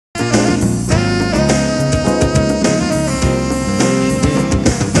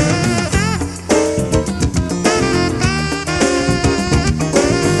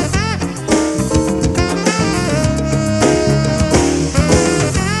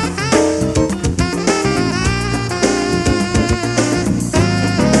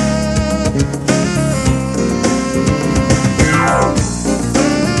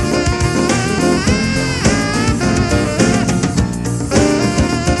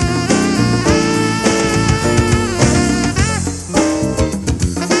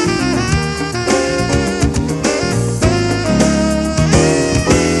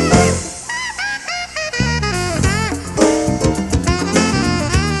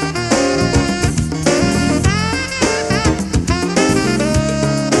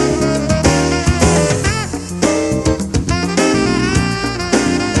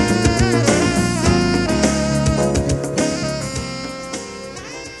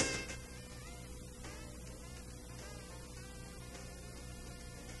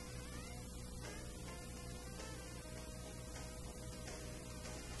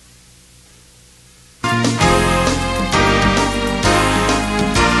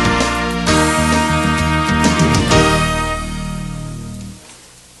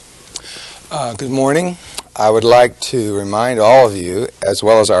Good morning. I would like to remind all of you, as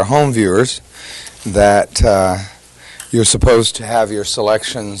well as our home viewers, that you're supposed to have your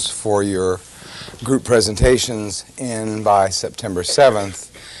selections for your group presentations in by September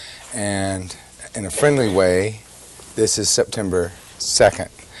 7th, and in a friendly way, this is September 2nd.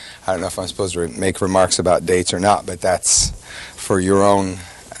 I don't know if I'm supposed to make remarks about dates or not, but that's for your own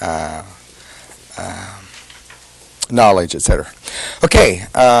knowledge, etc. Okay,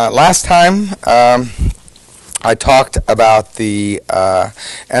 last time I talked about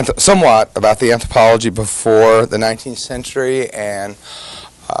somewhat about the anthropology before the 19th century and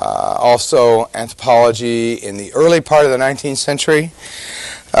also anthropology in the early part of the 19th century,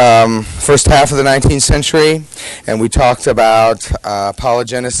 first half of the 19th century, and we talked about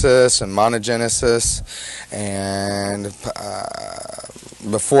polygenesis and monogenesis, and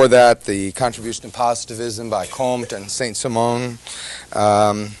before that, the contribution of positivism by Comte and Saint-Simon.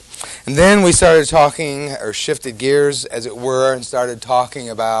 And then we started talking, or shifted gears, as it were, and started talking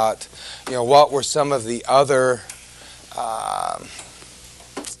about, what were some of the other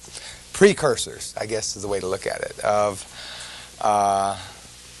precursors, I guess is the way to look at it, of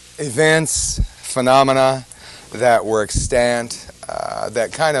events, phenomena that were extant,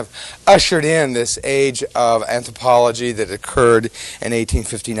 that kind of ushered in this age of anthropology that occurred in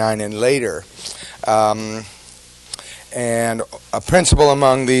 1859 and later. And a principle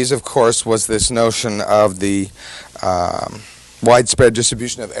among these, of course, was this notion of the widespread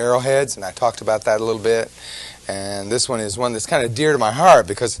distribution of arrowheads, and I talked about that a little bit. And this one is one that's kind of dear to my heart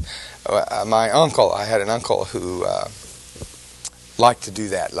because I had an uncle who liked to do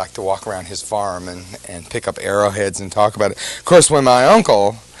that, liked to walk around his farm and pick up arrowheads and talk about it. Of course, when my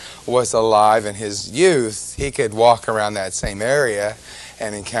uncle was alive in his youth, he could walk around that same area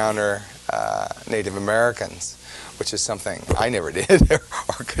and encounter Native Americans, which is something I never did or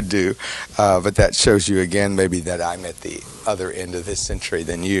could do. But that shows you again maybe that I'm at the other end of this century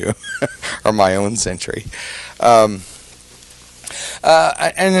than you, or my own century. And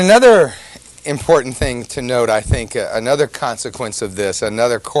another important thing to note, I think, another consequence of this,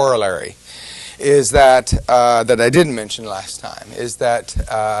 another corollary, is that that I didn't mention last time, is that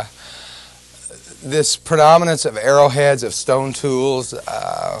this predominance of arrowheads, of stone tools,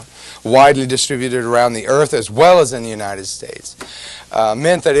 widely distributed around the earth as well as in the United States,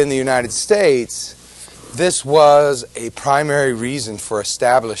 meant that in the United States, this was a primary reason for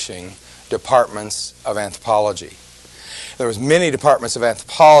establishing departments of anthropology. There was many departments of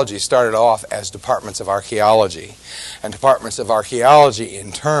anthropology started off as departments of archaeology, and departments of archaeology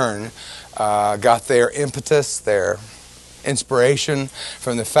in turn got their impetus, their inspiration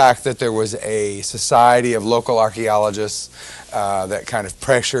from the fact that there was a society of local archaeologists that kind of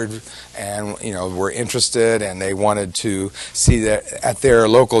pressured and were interested, and they wanted to see that at their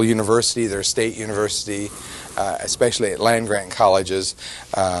local university, their state university, especially at land-grant colleges.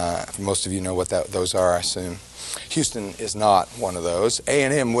 Most of you know what those are, I assume. Houston is not one of those.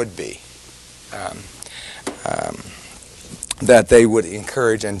 A&M would be. That they would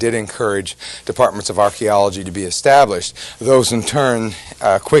encourage and did encourage departments of archaeology to be established. Those in turn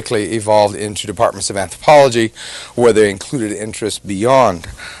quickly evolved into departments of anthropology where they included interests beyond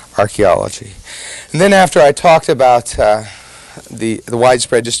archaeology. And then after I talked about the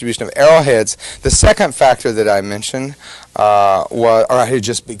widespread distribution of arrowheads, the second factor that I mentioned, or I had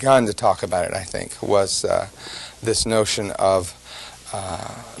just begun to talk about it, I think, was this notion of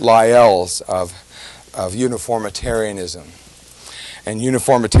Lyell's, of uniformitarianism. And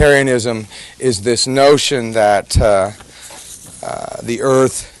uniformitarianism is this notion that the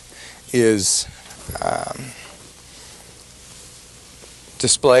earth is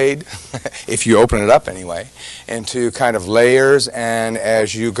displayed, if you open it up anyway, into kind of layers, and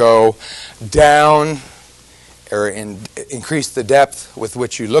as you go down or increase the depth with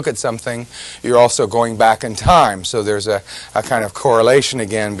which you look at something, you're also going back in time. So there's a kind of correlation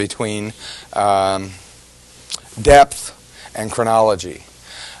again between depth and chronology.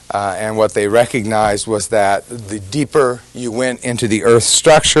 And what they recognized was that the deeper you went into the Earth's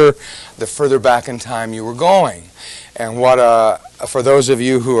structure, the further back in time you were going. And for those of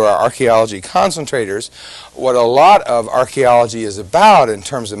you who are archaeology concentrators, what a lot of archaeology is about in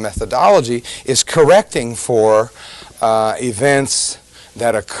terms of methodology is correcting for events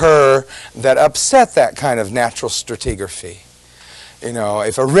that occur that upset that kind of natural stratigraphy.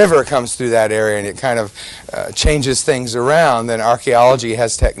 If a river comes through that area and it kind of changes things around, then archaeology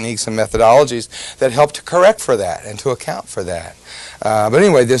has techniques and methodologies that help to correct for that and to account for that. But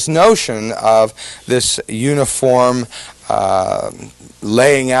anyway, this notion of this uniform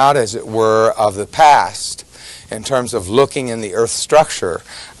laying out, as it were, of the past in terms of looking in the Earth's structure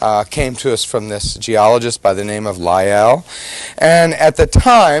came to us from this geologist by the name of Lyell. And at the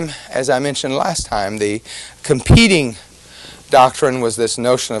time, as I mentioned last time, the competing doctrine was this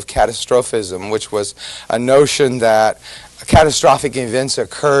notion of catastrophism, which was a notion that catastrophic events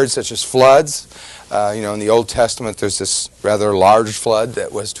occurred, such as floods. In the Old Testament, there's this rather large flood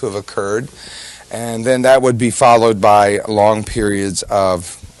that was to have occurred. And then that would be followed by long periods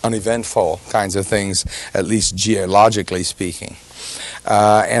of uneventful kinds of things, at least geologically speaking.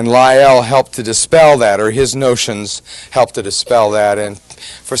 And Lyell helped to dispel that, or his notions helped to dispel that. And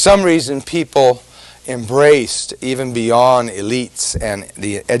for some reason, people embraced, even beyond elites and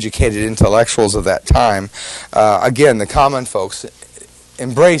the educated intellectuals of that time, again, the common folks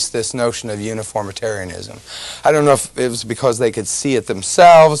embraced this notion of uniformitarianism. I don't know if it was because they could see it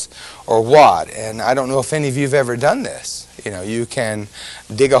themselves or what, and I don't know if any of you have ever done this. You can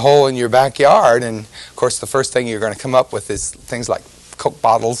dig a hole in your backyard, and of course the first thing you're going to come up with is things like Coke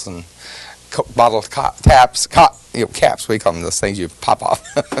bottles and Coke bottle caps, we call them those things you pop off.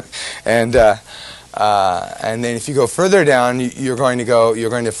 And then if you go further down, you're going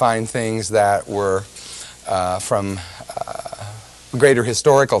to find things that were from greater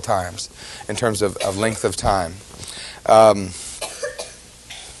historical times in terms of length of time.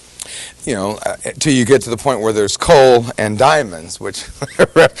 Till you get to the point where there's coal and diamonds, which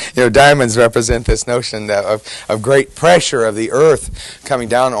diamonds represent this notion that of great pressure of the earth coming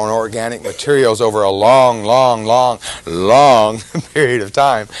down on organic materials over a long period of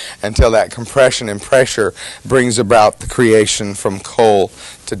time until that compression and pressure brings about the creation from coal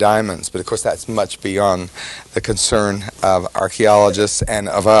to diamonds. But of course that's much beyond the concern of archaeologists and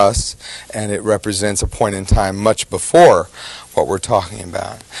of us, and it represents a point in time much before what we're talking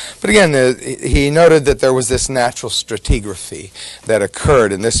about. But again, he noted that there was this natural stratigraphy that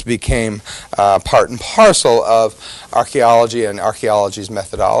occurred, and this became part and parcel of archaeology and archaeology's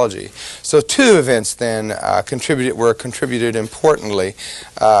methodology. So two events then were contributed importantly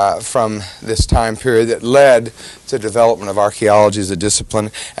from this time period that led to the development of archaeology as a discipline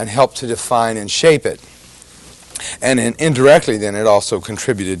and helped to define and shape it. And indirectly, then, it also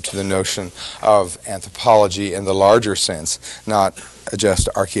contributed to the notion of anthropology in the larger sense, not just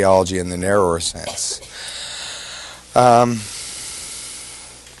archaeology in the narrower sense.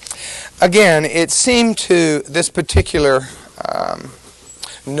 Again, it seemed to, this particular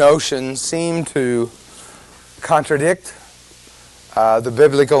notion seemed to contradict the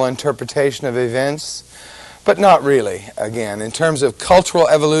biblical interpretation of events, but not really. Again, in terms of cultural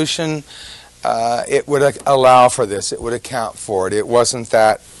evolution, it would allow for this. It would account for it. It wasn't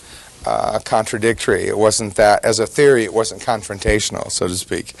that contradictory. It wasn't that, as a theory, it wasn't confrontational, so to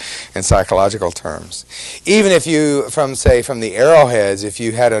speak, in psychological terms. Even if you, from the arrowheads, if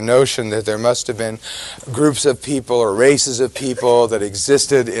you had a notion that there must have been groups of people or races of people that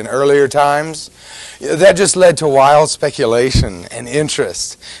existed in earlier times, that just led to wild speculation and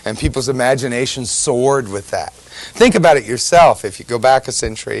interest, and people's imaginations soared with that. Think about it yourself. If you go back a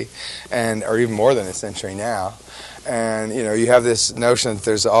century, or even more than a century now, and you have this notion that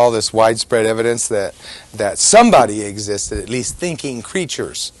there's all this widespread evidence that somebody existed, at least thinking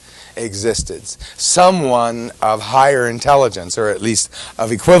creatures existed, someone of higher intelligence, or at least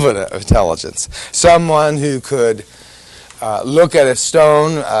of equivalent intelligence, someone who could look at a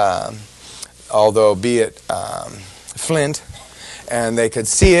stone, although be it flint, and they could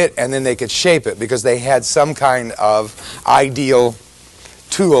see it, and then they could shape it because they had some kind of ideal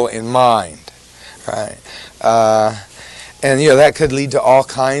tool in mind, right? And that could lead to all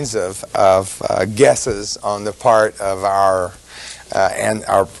kinds of guesses on the part of our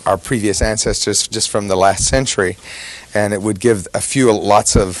previous ancestors just from the last century, and it would give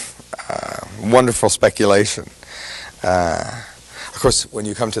lots of wonderful speculation. Of course, when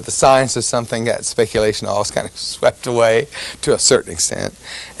you come to the science of something, that speculation all is kind of swept away to a certain extent.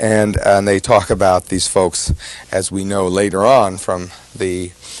 And they talk about these folks, as we know later on from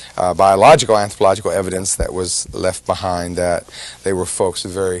the biological, anthropological evidence that was left behind, that they were folks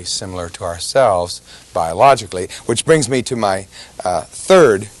very similar to ourselves biologically, which brings me to my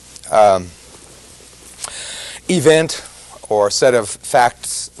third event or set of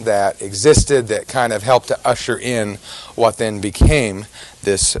facts that existed that kind of helped to usher in what then became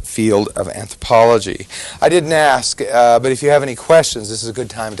this field of anthropology. I didn't ask, but if you have any questions, this is a good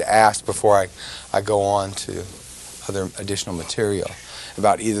time to ask before I go on to other additional material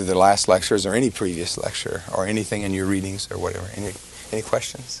about either the last lectures or any previous lecture or anything in your readings or whatever. Any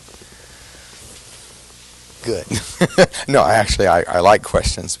questions? Good. No, actually, I like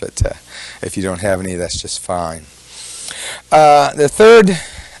questions, but if you don't have any, that's just fine. The third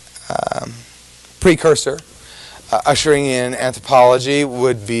precursor ushering in anthropology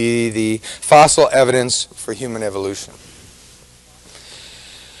would be the fossil evidence for human evolution.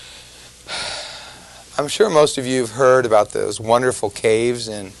 I'm sure most of you have heard about those wonderful caves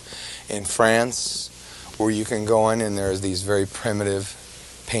in France where you can go in and there's these very primitive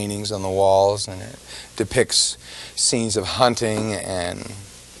paintings on the walls, and it depicts scenes of hunting and,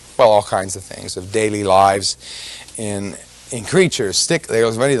 well, all kinds of things, of daily lives in creatures.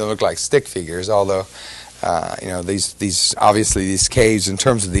 Many of them look like stick figures, although these obviously these caves, in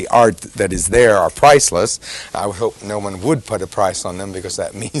terms of the art that is there, are priceless. I would hope no one would put a price on them, because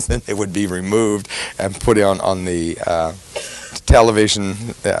that means that they would be removed and put on the television.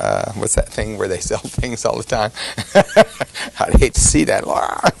 What's that thing where they sell things all the time? I'd hate to see that.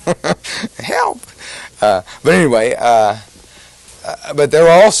 Help! But anyway. But there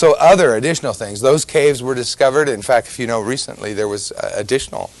are also other additional things. Those caves were discovered. In fact, if you know, recently there was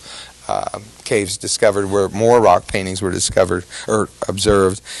additional caves discovered where more rock paintings were discovered or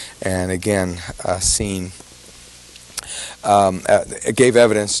observed, and again seen. It gave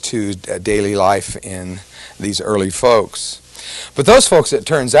evidence to daily life in these early folks. But those folks, it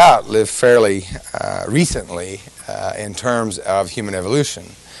turns out, lived fairly recently in terms of human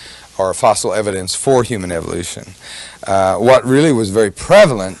evolution, or fossil evidence for human evolution. What really was very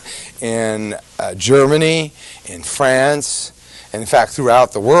prevalent in Germany, in France, and in fact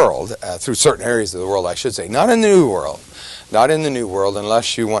throughout the world, through certain areas of the world, I should say, not in the New World,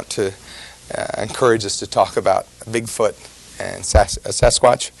 unless you want to encourage us to talk about Bigfoot and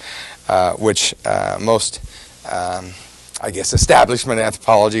Sasquatch, which most, I guess, establishment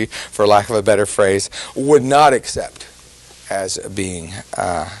anthropology, for lack of a better phrase, would not accept as being,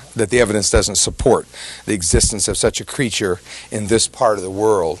 that the evidence doesn't support the existence of such a creature in this part of the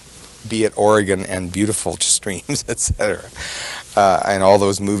world, be it Oregon and beautiful streams, etc., and all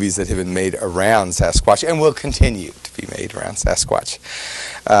those movies that have been made around Sasquatch and will continue to be made around Sasquatch.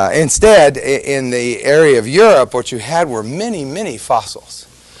 Instead, in the area of Europe, what you had were many, many fossils.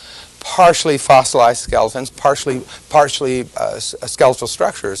 Partially fossilized skeletons, partially skeletal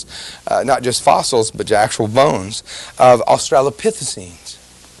structures, not just fossils, but actual bones of Australopithecines.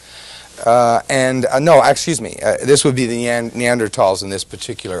 This would be the Neanderthals in this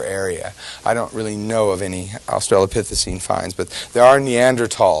particular area. I don't really know of any Australopithecine finds, but there are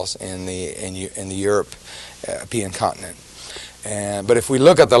Neanderthals in the European continent. But if we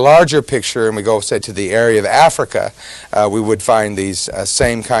look at the larger picture and we go, say, to the area of Africa, we would find these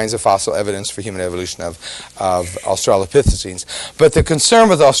same kinds of fossil evidence for human evolution of Australopithecines. But the concern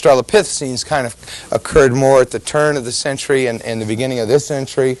with Australopithecines kind of occurred more at the turn of the century and the beginning of this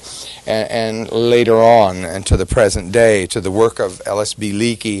century, and later on, and to the present day, to the work of L.S.B.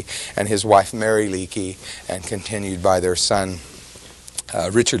 Leakey and his wife Mary Leakey, and continued by their son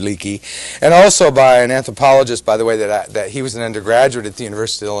Richard Leakey, and also by an anthropologist, by the way, that he was an undergraduate at the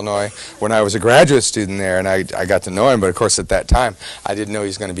University of Illinois when I was a graduate student there, and I got to know him, but of course at that time I didn't know he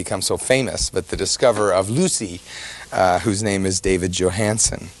was going to become so famous, but the discoverer of Lucy, whose name is David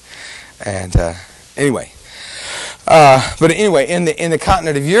Johansen. And anyway, in the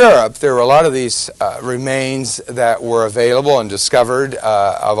continent of Europe, there were a lot of these remains that were available and discovered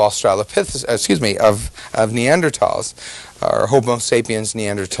of Neanderthals, or Homo sapiens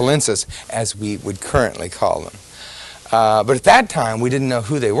neanderthalensis, as we would currently call them. But at that time, we didn't know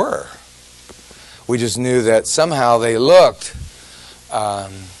who they were. We just knew that somehow they looked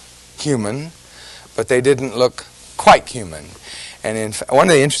human, but they didn't look quite human. And one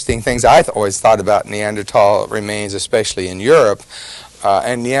of the interesting things I always thought about Neanderthal remains, especially in Europe,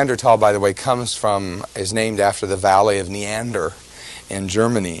 and Neanderthal, by the way, is named after the valley of Neander in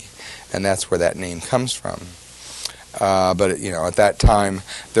Germany, and that's where that name comes from. But at that time,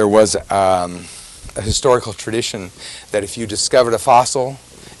 there was a historical tradition that if you discovered a fossil,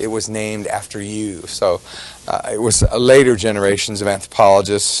 it was named after you. So it was later generations of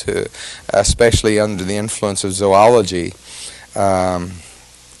anthropologists, who, especially under the influence of zoology, and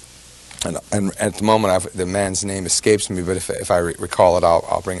at the moment the man's name escapes me, but if I recall it,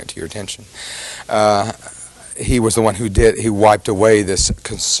 I'll bring it to your attention. He was the one who wiped away this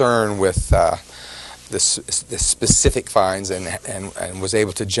concern with this specific finds and was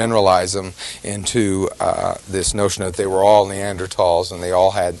able to generalize them into this notion that they were all Neanderthals and they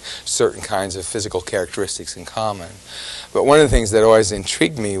all had certain kinds of physical characteristics in common. But one of the things that always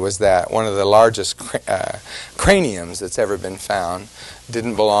intrigued me was that one of the largest craniums that's ever been found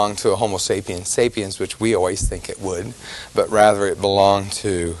didn't belong to a Homo sapiens sapiens, which we always think it would, but rather it belonged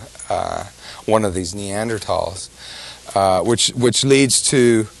to one of these Neanderthals, which leads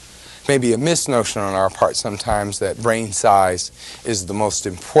to maybe a misnotion on our part sometimes that brain size is the most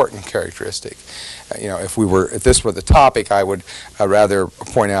important characteristic. If this were the topic, I would rather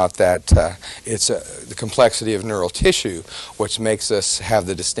point out that it's the complexity of neural tissue which makes us have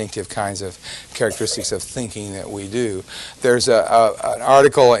the distinctive kinds of characteristics of thinking that we do. There's an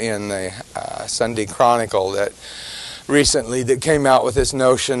article in the Sunday Chronicle that recently that came out with this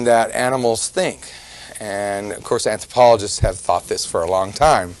notion that animals think. And, of course, anthropologists have thought this for a long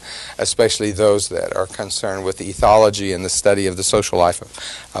time, especially those that are concerned with the ethology and the study of the social life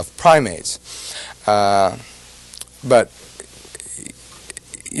of primates. But,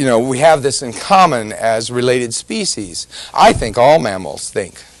 we have this in common as related species. I think all mammals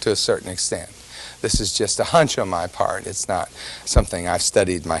think to a certain extent. This is just a hunch on my part. It's not something I've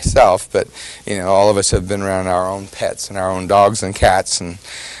studied myself, but, all of us have been around our own pets and our own dogs and cats, and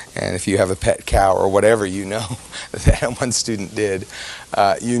if you have a pet cow or whatever, that one student did,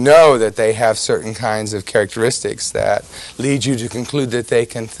 that they have certain kinds of characteristics that lead you to conclude that they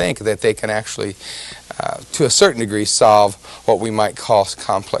can think, that they can actually, to a certain degree, solve what we might call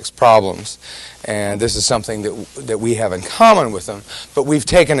complex problems. And this is something that we have in common with them, but we've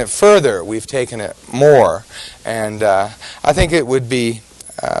taken it further, we've taken it more, and I think it would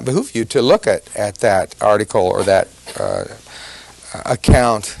behoove you to look at that article or that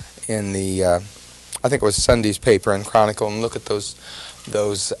account in the, I think it was Sunday's paper and Chronicle, and look at those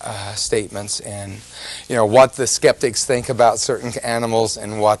statements and what the skeptics think about certain animals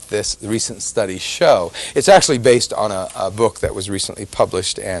and what this recent studies show. It's actually based on a book that was recently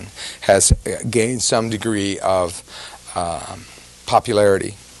published and has gained some degree of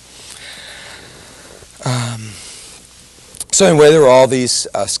popularity. So anyway, there were all these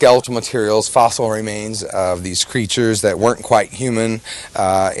skeletal materials, fossil remains of these creatures that weren't quite human.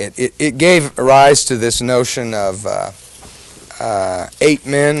 It gave rise to this notion of ape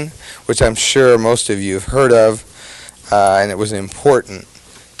men, which I'm sure most of you have heard of, and it was an important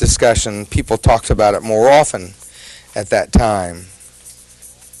discussion. People talked about it more often at that time.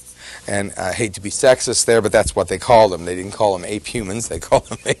 And I hate to be sexist there, but that's what they called them. They didn't call them ape humans, they called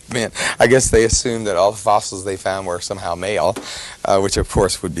them ape men. I guess they assumed that all the fossils they found were somehow male, which of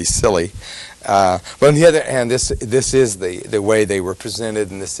course would be silly. But on the other hand, this is the way they were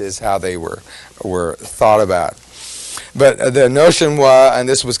presented, and this is how they were thought about. But the notion was, and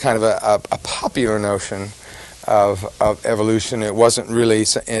this was kind of a popular notion of evolution, it wasn't really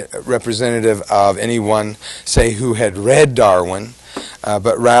representative of anyone, say, who had read Darwin,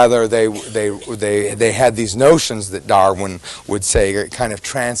 but rather they had these notions that Darwin would say kind of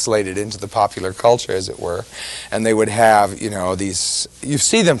translated into the popular culture, as it were, and they would have these. You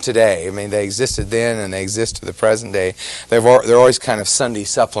see them today. I mean, they existed then and they exist to the present day. They're always kind of Sunday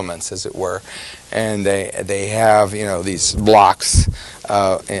supplements, as it were, and they have these blocks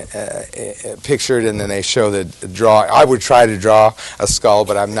pictured, and then they show the draw. I would try to draw a skull,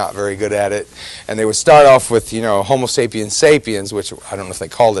 but I'm not very good at it. And they would start off with Homo sapiens sapiens, which I don't know if they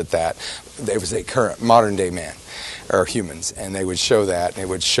called it that. They would say current modern day man or humans, and they would show that. And they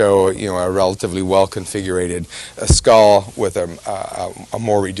would show a relatively well configured skull with a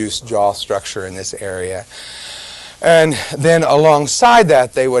more reduced jaw structure in this area. And then alongside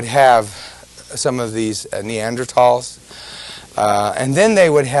that, they would have some of these Neanderthals. And then they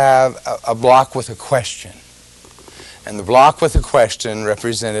would have a block with a question. And the block with a question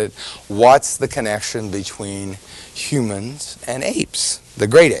represented what's the connection between humans and apes, the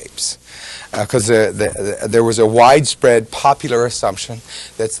great apes. Because there was a widespread popular assumption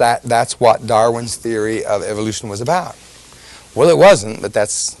that's what Darwin's theory of evolution was about. Well, it wasn't, but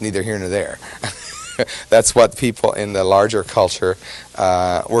that's neither here nor there. That's what people in the larger culture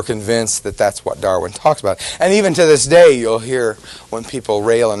were convinced that's what Darwin talks about. And even to this day, you'll hear when people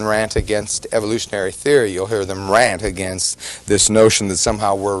rail and rant against evolutionary theory, you'll hear them rant against this notion that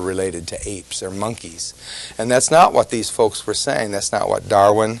somehow we're related to apes or monkeys. And that's not what these folks were saying. That's not what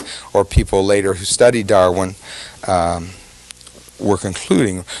Darwin or people later who studied Darwin were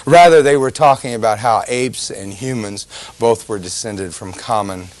concluding. Rather, they were talking about how apes and humans both were descended from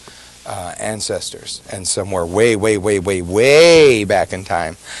common ancestors, and somewhere way, way, way, way, way back in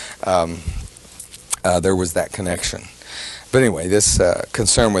time, there was that connection. But anyway, this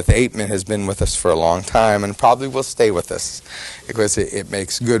concern with ape men has been with us for a long time, and probably will stay with us because it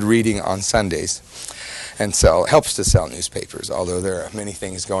makes good reading on Sundays, and so it helps to sell newspapers. Although there are many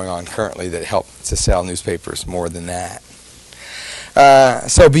things going on currently that help to sell newspapers more than that.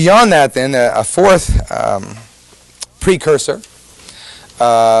 So beyond that, then a fourth precursor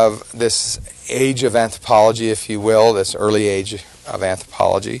of this age of anthropology, if you will, this early age of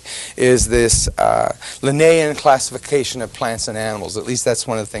anthropology is this Linnaean classification of plants and animals. At least that's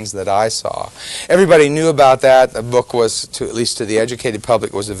one of the things that I saw. Everybody knew about that. The book was, at least to the educated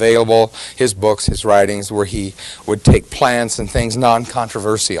public, was available. His books, his writings, where he would take plants and things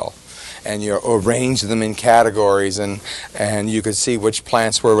non-controversial, and you arrange them in categories, and you could see which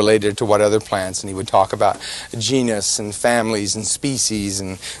plants were related to what other plants, and he would talk about genus and families and species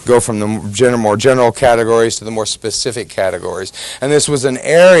and go from the more general categories to the more specific categories. And this was an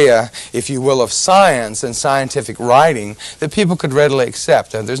area, if you will, of science and scientific writing that people could readily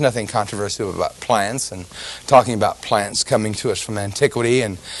accept. There's nothing controversial about plants and talking about plants coming to us from antiquity,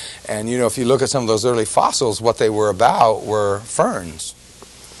 and you know, if you look at some of those early fossils, what they were about were ferns.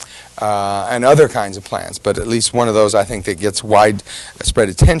 And other kinds of plants, but at least one of those I think that gets widespread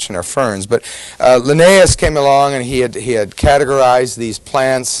attention are ferns. But Linnaeus came along, and he had categorized these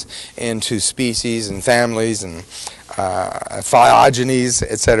plants into species and families and phylogenies,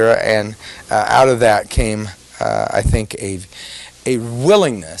 etc. And out of that came, I think, a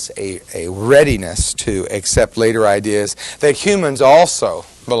willingness, a readiness to accept later ideas that humans also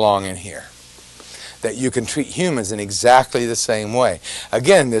belong in here, that you can treat humans in exactly the same way.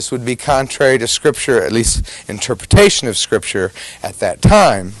 Again, this would be contrary to Scripture, at least interpretation of Scripture at that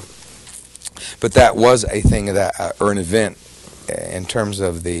time, but that was a thing or an event in terms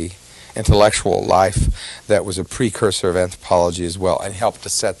of the intellectual life that was a precursor of anthropology as well, and helped to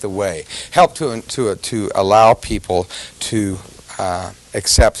set the way, helped to allow people to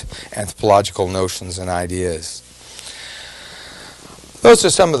accept anthropological notions and ideas. Those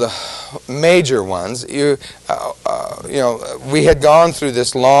are some of the major ones. You know, we had gone through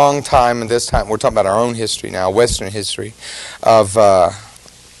this long time, and this time we're talking about our own history now, Western history, of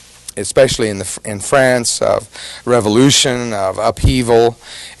especially in France, of revolution, of upheaval,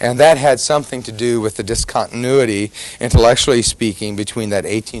 and that had something to do with the discontinuity, intellectually speaking, between that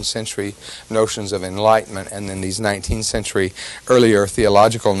 18th century notions of enlightenment and then these 19th century earlier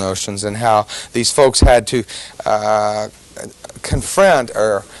theological notions, and how these folks had to confront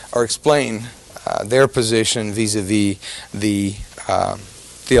or explain their position vis-a-vis the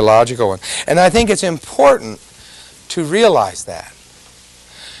theological one. And I think it's important to realize that,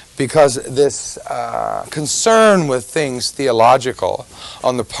 because this concern with things theological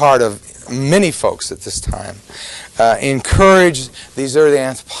on the part of many folks at this time encouraged these early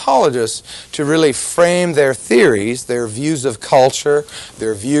anthropologists to really frame their theories, their views of culture,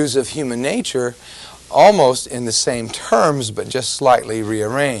 their views of human nature, almost in the same terms, but just slightly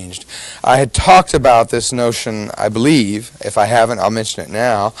rearranged. I had talked about this notion, I believe, if I haven't, I'll mention it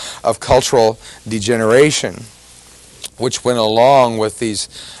now, of cultural degeneration, which went along with these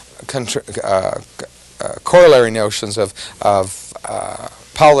corollary notions of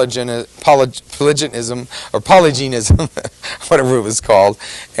polygenism or polygenism, whatever it was called,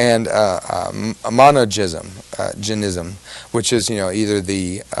 and monogenism, which is, you know, either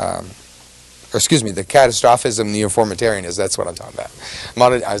the the catastrophism, the uniformitarianism, that's what I'm talking about.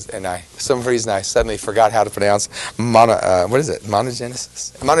 Some reason I suddenly forgot how to pronounce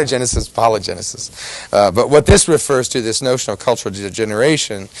monogenesis? Monogenesis, polygenesis. But what this refers to, this notion of cultural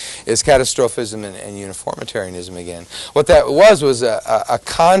degeneration, is catastrophism and uniformitarianism again. What that was a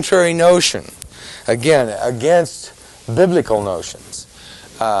contrary notion, again, against biblical notions.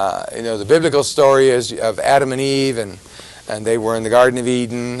 You know, the biblical story is of Adam and Eve, and they were in the Garden of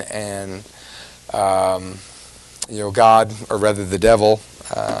Eden, and you know, God, or rather the devil,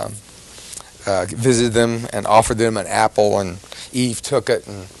 visited them and offered them an apple, and Eve took it,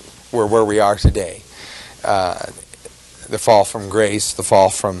 and we're where we are today. The fall from grace, the fall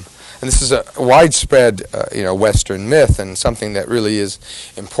from... And this is a widespread, you know, Western myth, and something that really is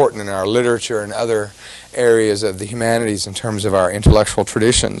important in our literature and other areas of the humanities in terms of our intellectual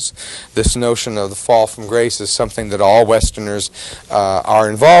traditions. This notion of the fall from grace is something that all Westerners are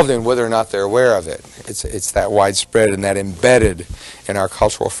involved in, whether or not they're aware of it. It's that widespread and that embedded in our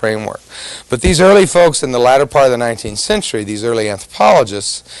cultural framework. But these early folks in the latter part of the 19th century, these early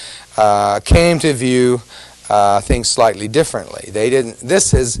anthropologists, came to view things slightly differently. They didn't.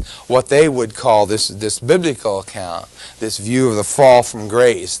 This is what they would call this biblical account, this view of the fall from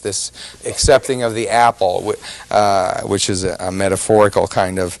grace, this accepting of the apple, which is a metaphorical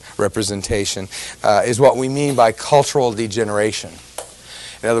kind of representation, is what we mean by cultural degeneration.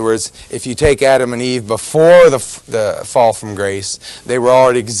 In other words, if you take Adam and Eve before the fall from grace, they were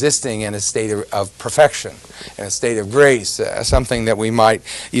already existing in a state of perfection, in a state of grace, something that we might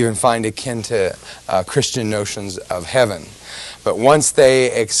even find akin to Christian notions of heaven. But once they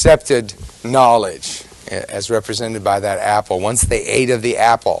accepted knowledge, as represented by that apple, once they ate of the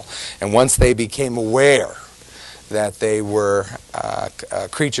apple, and once they became aware that they were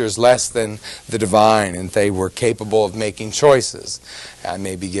creatures less than the divine, and they were capable of making choices. I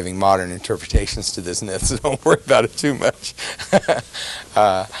may be giving modern interpretations to this myth, so don't worry about it too much.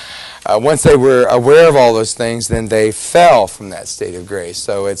 Once they were aware of all those things, then they fell from that state of grace.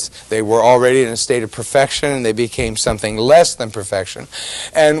 So they were already in a state of perfection, and they became something less than perfection.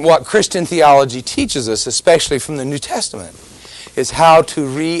 And what Christian theology teaches us, especially from the New Testament, is how to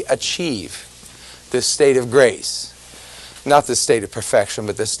re-achieve this state of grace. Not the state of perfection,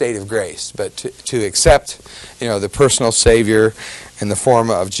 but the state of grace. But to accept, the personal Savior in the form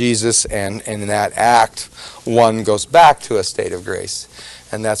of Jesus, and in that act, one goes back to a state of grace.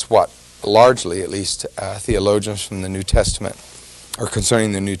 And that's what, largely at least, theologians from the New Testament, or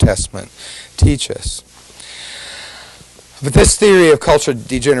concerning the New Testament, teach us. But this theory of cultural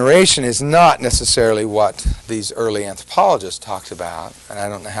degeneration is not necessarily what these early anthropologists talked about, and I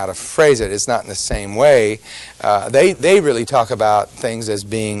don't know how to phrase it. It's not in the same way. They really talk about things as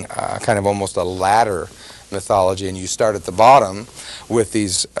being kind of almost a ladder mythology, and you start at the bottom with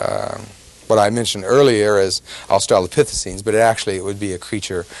these what I mentioned earlier as Australopithecines, but it would be a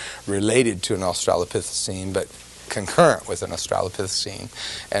creature related to an Australopithecine, but concurrent with an Australopithecine,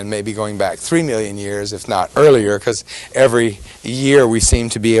 and maybe going back 3 million years, if not earlier, because every year we seem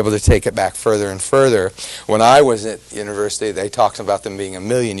to be able to take it back further and further. When I was at university, they talked about them being 1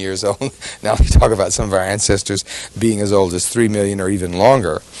 million years old. Now they talk about some of our ancestors being as old as 3 million or even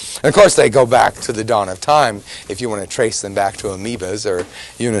longer. And of course, they go back to the dawn of time if you want to trace them back to amoebas or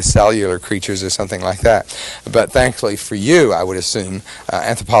unicellular creatures or something like that. But thankfully for you, I would assume,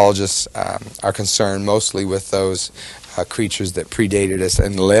 anthropologists are concerned mostly with those creatures that predated us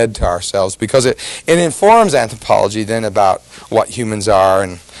and led to ourselves, because it informs anthropology then about what humans are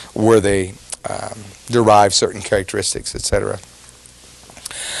and where they derive certain characteristics, etc.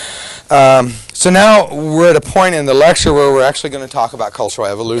 So now we're at a point in the lecture where we're actually going to talk about cultural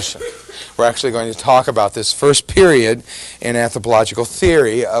evolution. We're actually going to talk about this first period in anthropological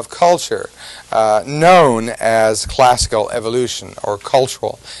theory of culture, known as classical evolution or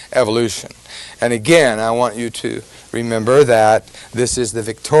cultural evolution. And again, I want you to remember that this is the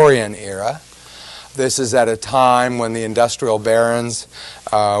Victorian era. This is at a time when the industrial barons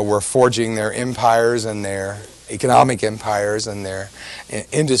were forging their empires and their economic empires and their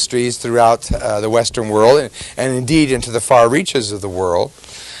industries throughout the Western world, and indeed into the far reaches of the world.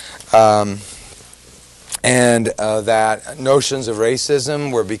 And that notions of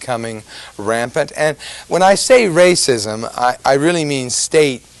racism were becoming rampant. And when I say racism, I really mean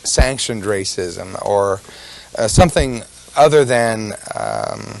state-sanctioned racism, or something other than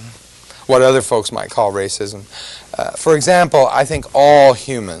what other folks might call racism. For example, I think all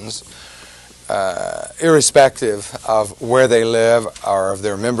humans, irrespective of where they live or of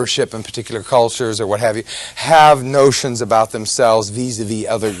their membership in particular cultures or what have you, have notions about themselves vis-a-vis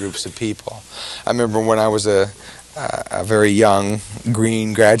other groups of people. I remember when I was a very young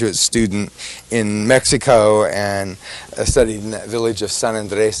green graduate student in Mexico and studied in that village of San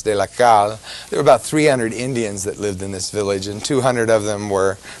Andrés de la Cal. There were about 300 Indians that lived in this village, and 200 of them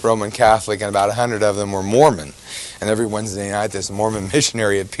were Roman Catholic and about 100 of them were Mormon. And every Wednesday night this Mormon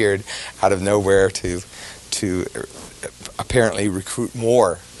missionary appeared out of nowhere to apparently recruit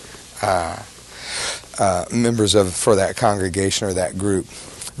more members for that congregation or that group.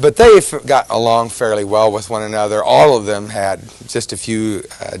 But they got along fairly well with one another. All of them had, just a few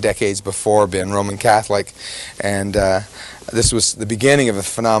decades before, been Roman Catholic. And this was the beginning of a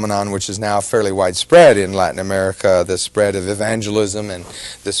phenomenon which is now fairly widespread in Latin America, the spread of evangelism and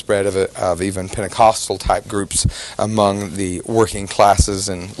the spread of even Pentecostal-type groups among the working classes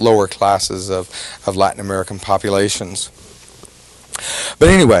and lower classes of Latin American populations. But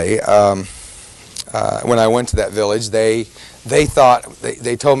anyway, when I went to that village, they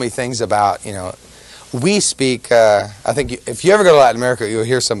told me things about, we speak, I think if you ever go to Latin America, you'll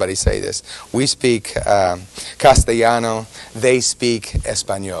hear somebody say this. We speak Castellano, they speak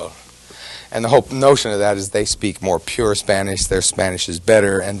Espanol. And the whole notion of that is they speak more pure Spanish, their Spanish is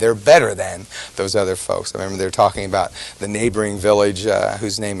better, and they're better than those other folks. I remember they were talking about the neighboring village,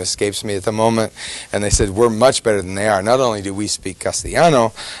 whose name escapes me at the moment, and they said, we're much better than they are. Not only do we speak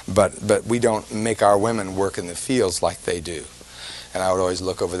Castellano, but we don't make our women work in the fields like they do. And I would always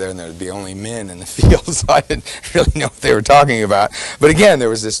look over there, and there would be only men in the fields, so I didn't really know what they were talking about. But again, there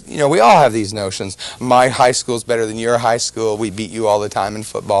was this, we all have these notions. My high school's better than your high school. We beat you all the time in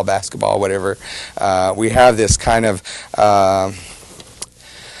football, basketball, whatever. We have this kind of,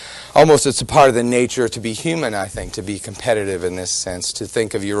 almost it's a part of the nature to be human, I think, to be competitive in this sense, to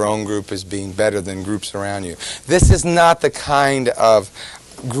think of your own group as being better than groups around you. This is not the kind of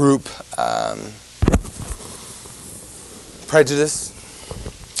group prejudice,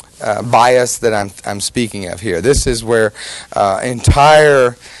 bias that I'm speaking of here. This is where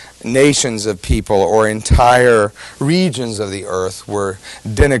entire nations of people or entire regions of the earth were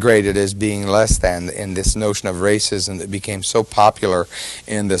denigrated as being less than in this notion of racism that became so popular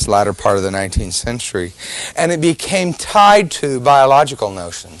in this latter part of the 19th century. And it became tied to biological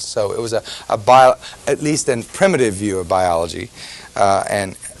notions. So it was at least a primitive view of biology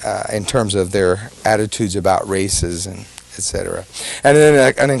and in terms of their attitudes about races and etc. And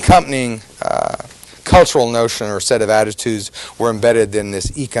then an accompanying cultural notion or set of attitudes were embedded in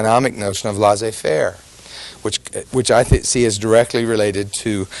this economic notion of laissez-faire, which I see as directly related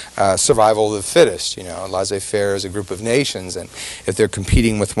to survival of the fittest. You know, laissez-faire is a group of nations, and if they're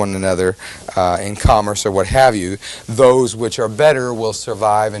competing with one another in commerce or what have you, those which are better will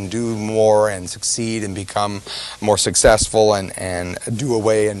survive and do more and succeed and become more successful and do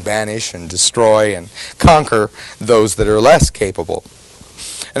away and banish and destroy and conquer those that are less capable.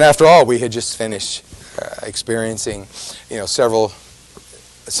 And after all, we had just finished experiencing, several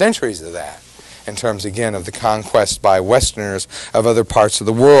centuries of that in terms, again, of the conquest by Westerners of other parts of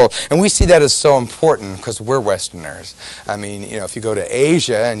the world. And we see that as so important because we're Westerners. I mean, if you go to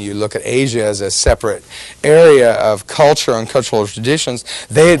Asia and you look at Asia as a separate area of culture and cultural traditions,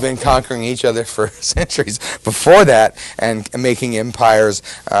 they had been conquering each other for centuries before that and making empires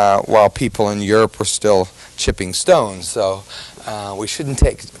while people in Europe were still chipping stones. So we shouldn't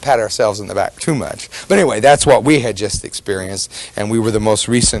pat ourselves on the back too much. But anyway, that's what we had just experienced, and we were the most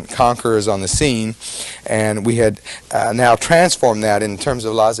recent conquerors on the scene, and we had now transformed that in terms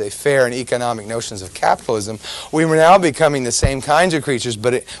of laissez-faire and economic notions of capitalism. We were now becoming the same kinds of creatures,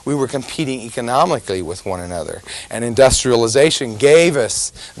 but we were competing economically with one another. And industrialization gave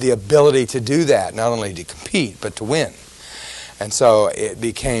us the ability to do that, not only to compete, but to win. And so it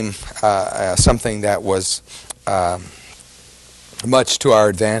became something that was much to our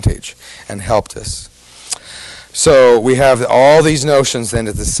advantage and helped us. So we have all these notions then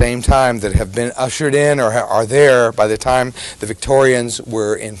at the same time that have been ushered in or are there by the time the Victorians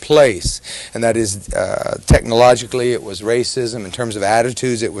were in place. And that is technologically it was racism. In terms of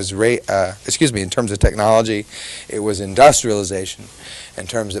attitudes it was, in terms of technology it was industrialization. In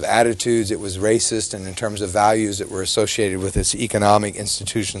terms of attitudes it was racist, and in terms of values that were associated with its economic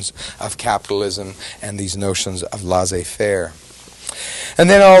institutions of capitalism and these notions of laissez-faire. And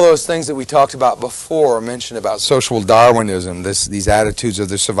then all those things that we talked about before, mentioned about social Darwinism, these attitudes of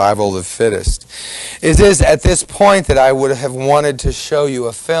the survival of the fittest. It is at this point that I would have wanted to show you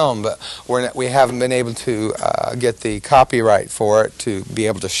a film, but we haven't been able to get the copyright for it to be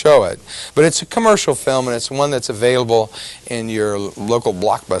able to show it. But it's a commercial film, and it's one that's available in your local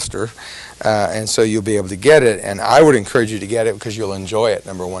Blockbuster. And so you'll be able to get it, and I would encourage you to get it because you'll enjoy it,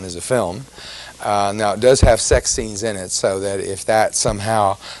 number one, as a film. Now, it does have sex scenes in it, so that if that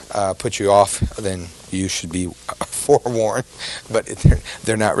somehow puts you off, then you should be forewarned. But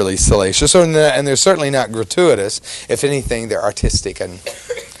they're not really salacious, and they're certainly not gratuitous. If anything, they're artistic and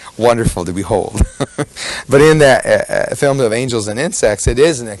wonderful to behold. But in that film of Angels and Insects, it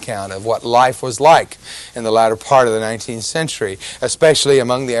is an account of what life was like in the latter part of the 19th century, especially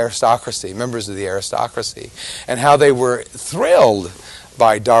among the aristocracy, members of the aristocracy, and how they were thrilled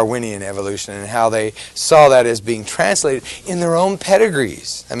by Darwinian evolution and how they saw that as being translated in their own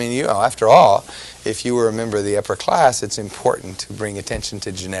pedigrees. I mean, after all, if you were a member of the upper class, it's important to bring attention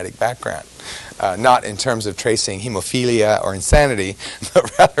to genetic background. Not in terms of tracing hemophilia or insanity,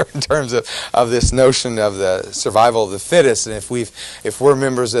 but rather in terms of this notion of the survival of the fittest. And if we're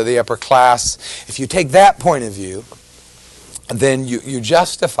members of the upper class, if you take that point of view, then you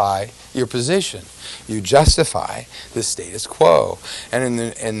justify your position. You justify the status quo. And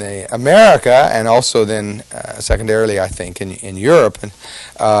in the America, and also then secondarily, I think, in Europe,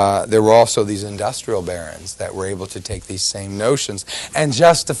 there were also these industrial barons that were able to take these same notions and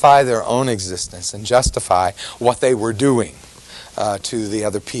justify their own existence and justify what they were doing to the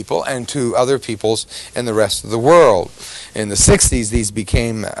other people and to other peoples in the rest of the world. In the 60s, these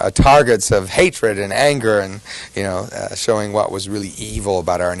became targets of hatred and anger and, showing what was really evil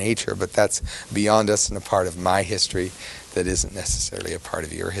about our nature. But that's beyond us and a part of my history that isn't necessarily a part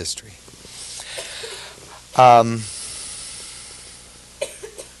of your history.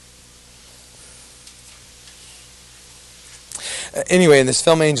 Anyway, in this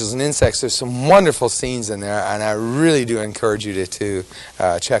film, Angels and Insects, there's some wonderful scenes in there, and I really do encourage you to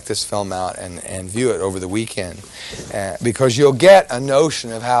check this film out and view it over the weekend, because you'll get a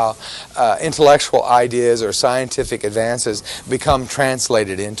notion of how intellectual ideas or scientific advances become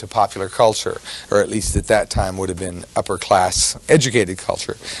translated into popular culture, or at least at that time would have been upper-class educated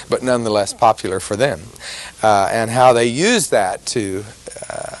culture, but nonetheless popular for them, and how they use that to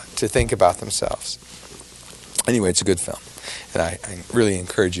think about themselves. Anyway, it's a good film, and I really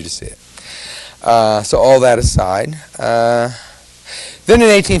encourage you to see it. So all that aside, then in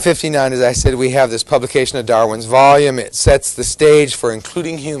 1859, as I said, we have this publication of Darwin's volume. It sets the stage for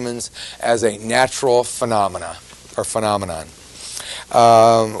including humans as a natural phenomena or phenomenon.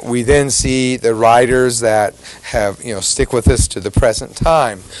 We then see the writers that have, stick with us to the present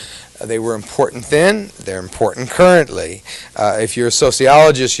time. They were important then, they're important currently. If you're a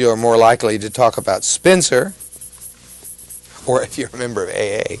sociologist, you're more likely to talk about Spencer, or if you're a member of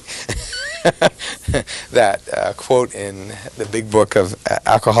AA, that quote in the big book of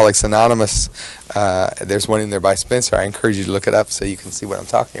Alcoholics Anonymous, there's one in there by Spencer. I encourage you to look it up so you can see what I'm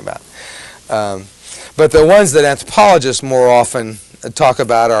talking about. But the ones that anthropologists more often talk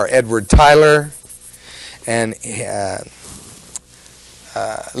about are Edward Tyler and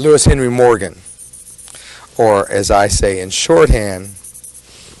Lewis Henry Morgan, or as I say in shorthand,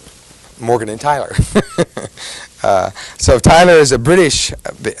 Morgan and Tyler. So Tyler is a British,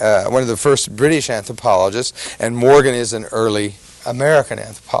 one of the first British anthropologists, and Morgan is an early American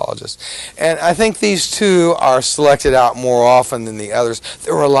anthropologist. And I think these two are selected out more often than the others.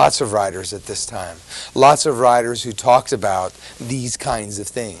 There were lots of writers at this time, lots of writers who talked about these kinds of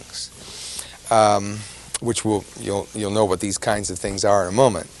things. Which you'll know what these kinds of things are in a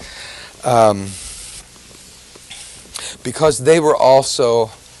moment, because they were also,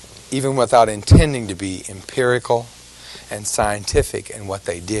 even without intending to be, empirical and scientific in what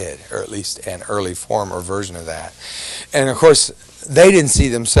they did, or at least an early form or version of that. And of course, they didn't see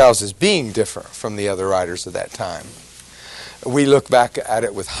themselves as being different from the other writers of that time. We look back at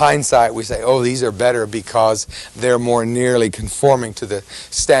it with hindsight, we say, oh, these are better because they're more nearly conforming to the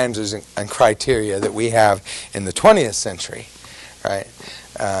standards and criteria that we have in the 20th century, right?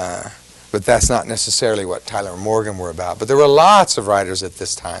 But that's not necessarily what Tyler and Morgan were about. But there were lots of writers at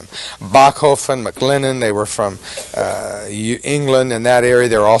this time. Backhofen, McLennan, they were from England and that area.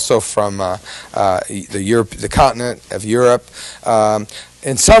 They're also from the continent of Europe.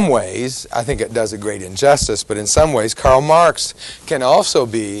 In some ways, I think it does a great injustice, but in some ways, Karl Marx can also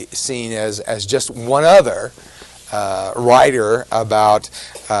be seen as just one other writer about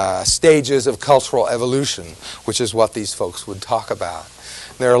stages of cultural evolution, which is what these folks would talk about.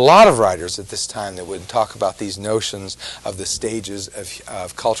 There are a lot of writers at this time that would talk about these notions of the stages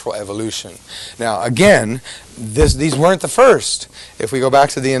of cultural evolution. Now, again, these weren't the first. If we go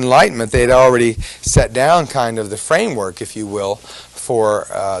back to the Enlightenment, they had already set down kind of the framework, if you will, for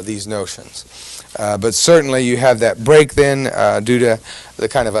these notions. But certainly you have that break then due to the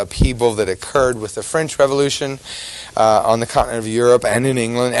kind of upheaval that occurred with the French Revolution on the continent of Europe and in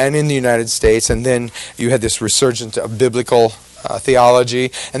England and in the United States. And then you had this resurgence of biblical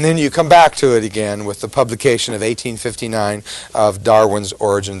theology. And then you come back to it again with the publication of 1859 of Darwin's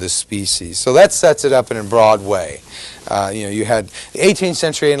Origin of the Species. So that sets it up in a broad way. You had the 18th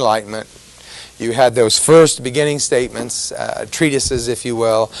century Enlightenment. You had those first beginning statements, treatises, if you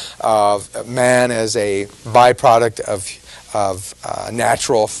will, of man as a byproduct of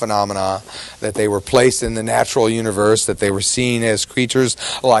natural phenomena, that they were placed in the natural universe, that they were seen as creatures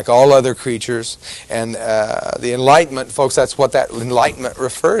like all other creatures. And the Enlightenment, folks, that's what that Enlightenment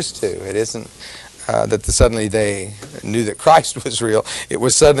refers to. It isn't that suddenly they knew that Christ was real. It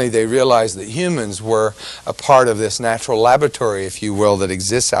was suddenly they realized that humans were a part of this natural laboratory, if you will, that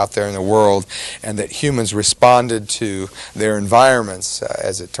exists out there in the world, and that humans responded to their environments,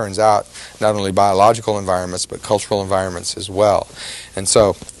 as it turns out, not only biological environments, but cultural environments as well. And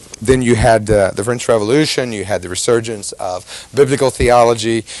so then you had the French Revolution, you had the resurgence of biblical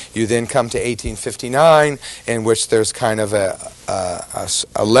theology. You then come to 1859, in which there's kind of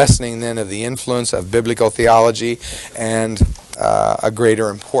a lessening then of the influence of biblical theology and a greater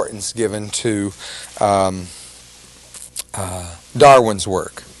importance given to Darwin's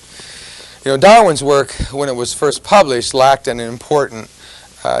work. Darwin's work, when it was first published, lacked an important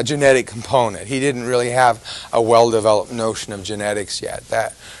genetic component. He didn't really have a well-developed notion of genetics yet.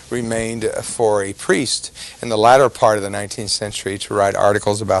 That remained for a priest in the latter part of the 19th century to write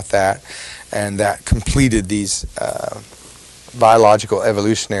articles about that, and that completed these biological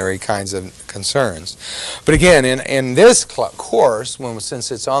evolutionary kinds of concerns. But again, in this course,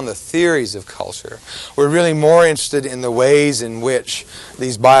 since it's on the theories of culture, we're really more interested in the ways in which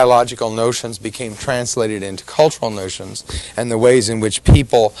these biological notions became translated into cultural notions, and the ways in which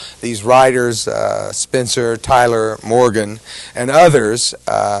people, these writers, Spencer, Tyler, Morgan, and others,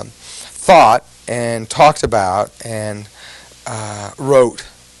 thought and talked about and wrote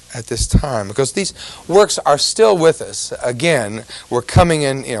at this time, because these works are still with us. Again, we're coming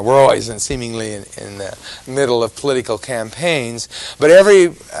in, we're always seemingly in the middle of political campaigns, but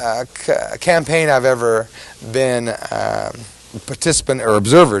every campaign I've ever been participant or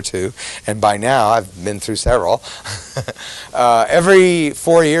observer to, and by now I've been through several, every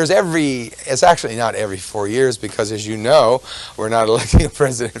 4 years, it's actually not every 4 years, because as you know, we're not electing a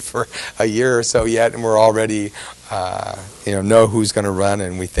president for a year or so yet, and we're already know who's going to run,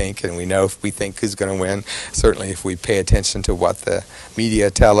 and we know if we think who's going to win. Certainly if we pay attention to what the media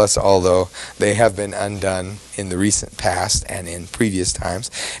tell us, although they have been undone in the recent past and in previous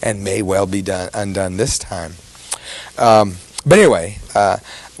times, and may well be undone this time. But anyway,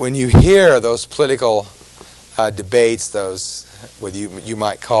 when you hear those political debates, those, whether you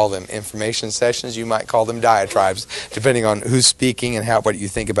might call them information sessions, you might call them diatribes, depending on who's speaking and what you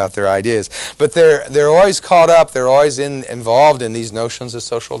think about their ideas. But they're always caught up, they're always involved in these notions of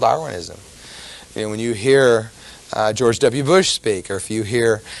social Darwinism. When you hear George W. Bush speak, or if you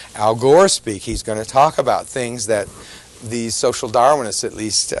hear Al Gore speak, he's going to talk about things that these social Darwinists, at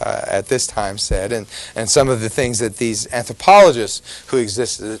least at this time, said, and some of the things that these anthropologists who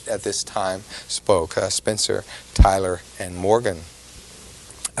existed at this time spoke, Spencer, Tyler, and Morgan.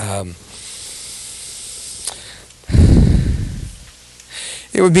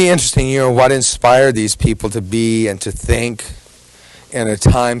 It would be interesting, what inspired these people to be and to think in a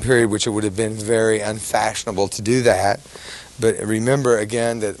time period which it would have been very unfashionable to do that. But remember,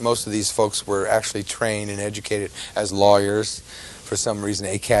 again, that most of these folks were actually trained and educated as lawyers. For some reason,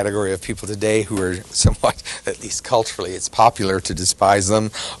 a category of people today who are somewhat, at least culturally, it's popular to despise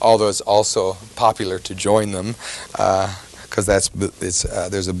them, although it's also popular to join them, because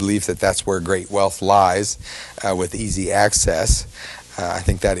there's a belief that that's where great wealth lies, with easy access. I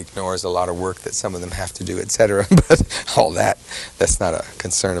think that ignores a lot of work that some of them have to do, etc. But all that's not a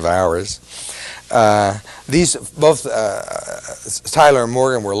concern of ours. Both Tyler and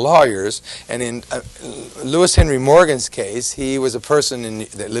Morgan were lawyers, and in Lewis Henry Morgan's case, he was a person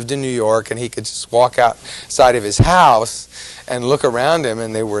that lived in New York, and he could just walk outside of his house and look around him,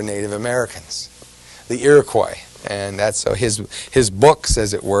 and they were Native Americans, the Iroquois. And that's so his books,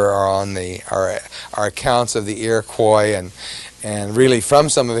 as it were, are accounts of the Iroquois, and really from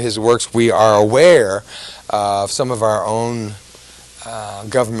some of his works we are aware of some of our own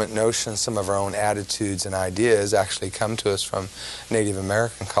government notions, some of our own attitudes and ideas actually come to us from Native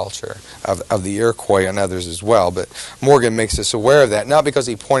American culture of the Iroquois and others as well. But Morgan makes us aware of that, not because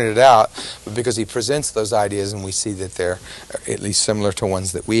he pointed it out, but because he presents those ideas and we see that they're at least similar to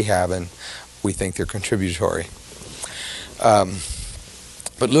ones that we have, and we think they're contributory.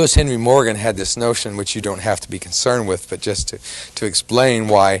 But Lewis Henry Morgan had this notion, which you don't have to be concerned with, but just to explain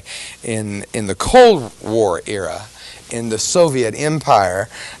why in the Cold War era, in the Soviet Empire,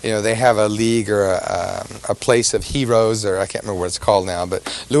 they have a league or a place of heroes, or I can't remember what it's called now,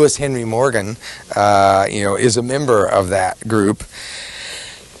 but Lewis Henry Morgan, is a member of that group.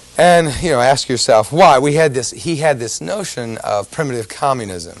 And, ask yourself why. He had this notion of primitive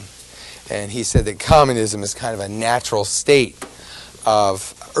communism. And he said that communism is kind of a natural state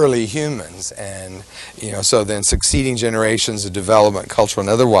of early humans, and so then succeeding generations of development, cultural and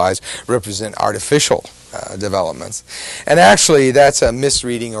otherwise, represent artificial developments. And actually that's a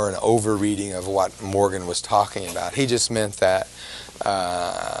misreading or an overreading of what Morgan was talking about. He just meant that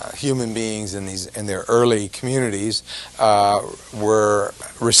human beings in their early communities were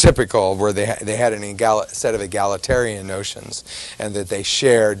reciprocal, where they had an set of egalitarian notions, and that they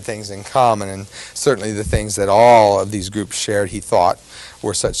shared things in common. And certainly the things that all of these groups shared, he thought,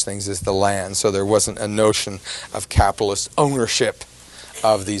 were such things as the land. So there wasn't a notion of capitalist ownership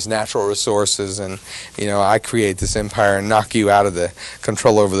of these natural resources, and I create this empire and knock you out of the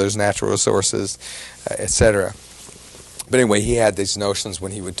control over those natural resources, etc. But anyway, he had these notions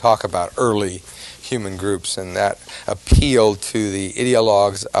when he would talk about early human groups, and that appealed to the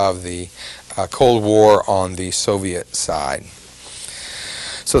ideologues of the Cold War on the Soviet side.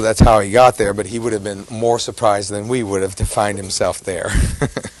 So that's how he got there, but he would have been more surprised than we would have to find himself there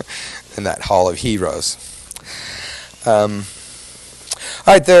in that hall of heroes. All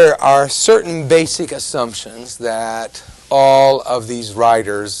right, there are certain basic assumptions that all of these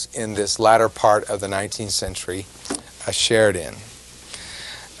writers in this latter part of the 19th century shared in.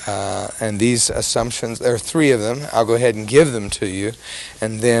 And these assumptions, there are three of them. I'll go ahead and give them to you,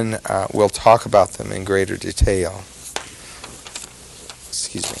 and then we'll talk about them in greater detail.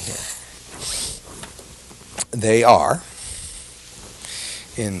 Excuse me here. They are,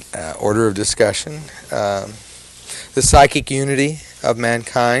 in order of discussion, the psychic unity of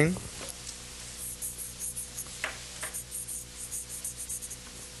mankind,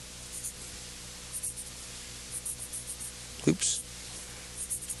 oops,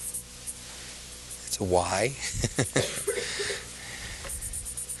 it's a Y.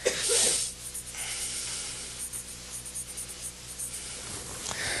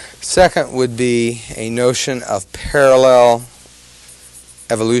 Second would be a notion of parallel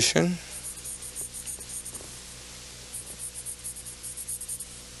evolution.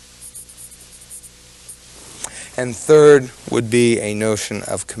 And third would be a notion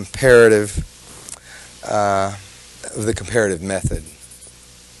of the comparative method.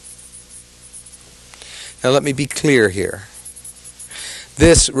 Now let me be clear here.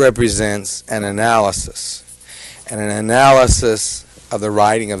 This represents an analysis, and an analysis of the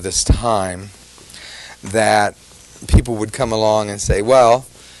writing of this time, that people would come along and say, well,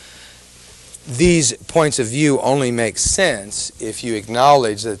 these points of view only make sense if you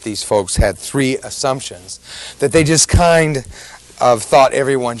acknowledge that these folks had three assumptions that they just kind of thought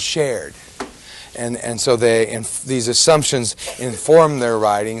everyone shared. And so these assumptions inform their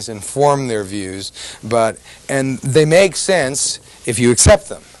writings, inform their views, and they make sense if you accept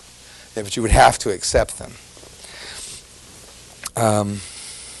them, but you would have to accept them.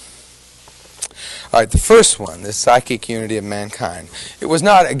 All right, the first one, the psychic unity of mankind. It was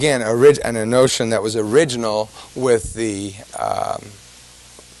not, again, a notion that was original with the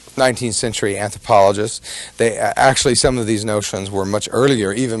 19th century anthropologists. Actually, some of these notions were much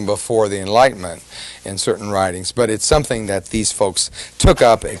earlier, even before the Enlightenment, in certain writings. But it's something that these folks took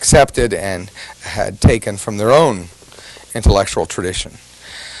up, accepted, and had taken from their own intellectual tradition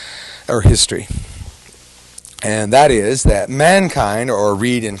or history. And that is that mankind, or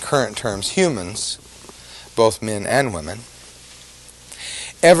read in current terms humans, both men and women,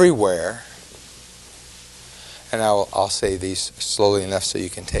 everywhere, and I'll say these slowly enough so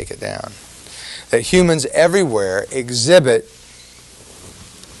you can take it down, that humans everywhere exhibit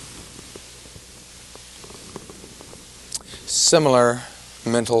similar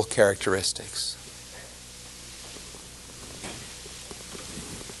mental characteristics.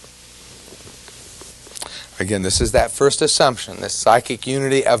 Again, this is that first assumption, this psychic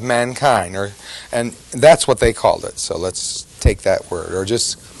unity of mankind, and that's what they called it. So let's take that word, or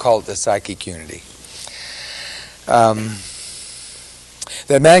just call it the psychic unity.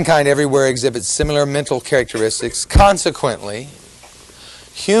 That mankind everywhere exhibits similar mental characteristics. Consequently,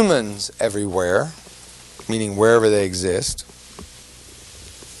 humans everywhere, meaning wherever they exist.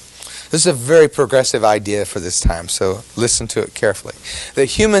 This is a very progressive idea for this time, so listen to it carefully. That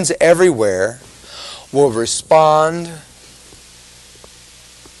humans everywhere will respond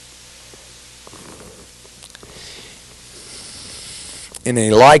in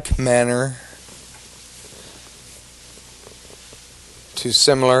a like manner to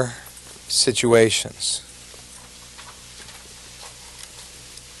similar situations.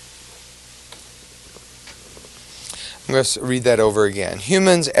 I'm going to read that over again.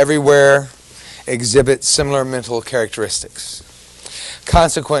 Humans everywhere exhibit similar mental characteristics.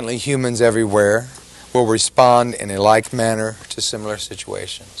 Consequently, humans everywhere will respond in a like manner to similar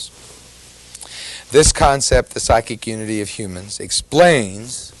situations. This concept, the psychic unity of humans,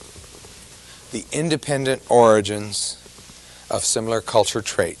 explains the independent origins of similar culture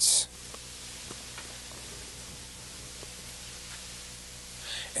traits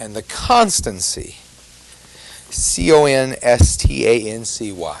and the constancy, C-O-N-S-T-A-N-C-Y,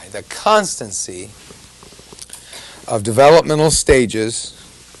 the constancy of developmental stages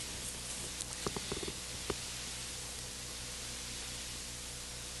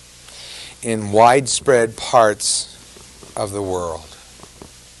in widespread parts of the world.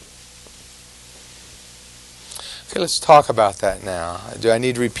 Okay, let's talk about that now. Do I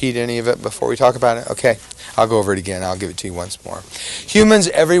need to repeat any of it before we talk about it? Okay, I'll go over it again. I'll give it to you once more. Humans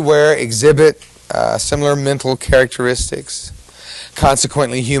everywhere exhibit similar mental characteristics.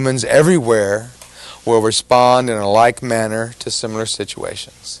 Consequently, humans everywhere will respond in a like manner to similar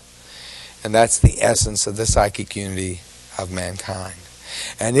situations. And that's the essence of the psychic unity of mankind.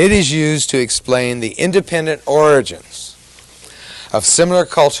 And it is used to explain the independent origins of similar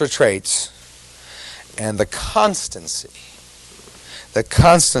culture traits and the constancy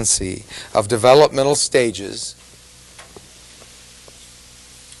of developmental stages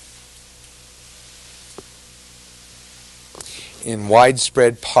in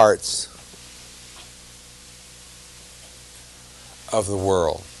widespread parts of the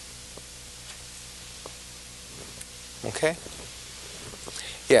world. Okay?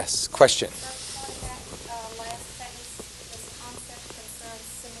 Yes, question.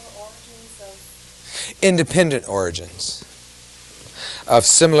 Independent origins of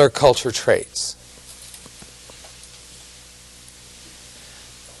similar culture traits.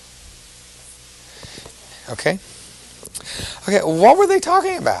 Okay? Okay, what were they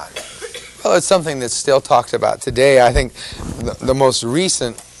talking about? Well, it's something that's still talked about today. I think the most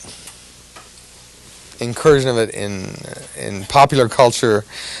recent incursion of it in popular culture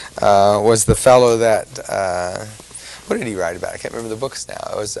was the fellow that what did he write about? I can't remember the books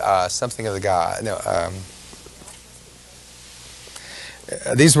now. It was something of the God. No,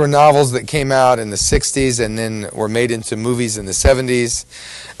 these were novels that came out in the 60s and then were made into movies in the 70s,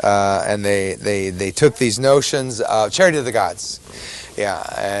 and they took these notions of Charity of the Gods. Yeah,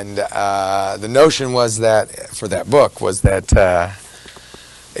 and the notion was that, for that book, was that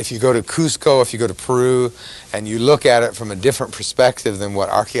if you go to Cusco, if you go to Peru, and you look at it from a different perspective than what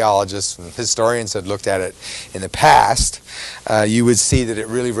archaeologists and historians had looked at it in the past, you would see that it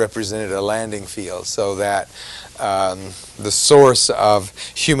really represented a landing field, so that the source of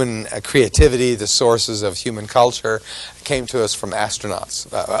human creativity, the sources of human culture came to us from astronauts,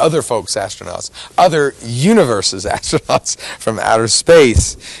 other folks' astronauts, other universes' astronauts from outer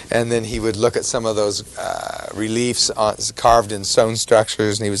space. And then he would look at some of those reliefs carved in stone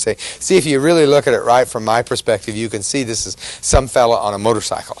structures, and he would say, see, if you really look at it right from my perspective, you can see this is some fella on a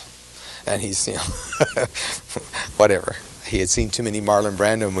motorcycle. And he's, whatever. He had seen too many Marlon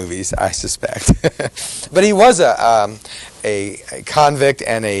Brando movies, I suspect. But he was a convict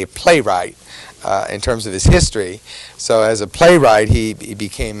and a playwright in terms of his history. So as a playwright, he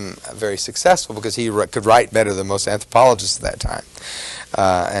became very successful because he could write better than most anthropologists at that time.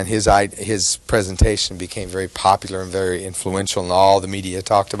 And his presentation became very popular and very influential, and all the media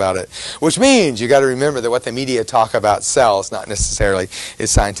talked about it. Which means you got to remember that what the media talk about sells, not necessarily is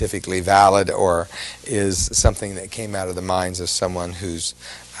scientifically valid or is something that came out of the minds of someone who's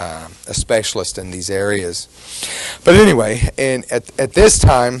a specialist in these areas. But anyway, at this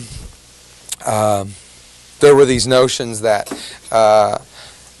time, there were these notions that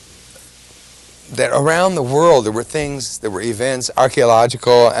that around the world there were things, there were events,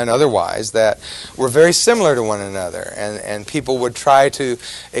 archaeological and otherwise, that were very similar to one another, and people would try to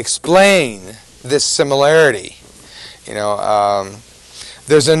explain this similarity.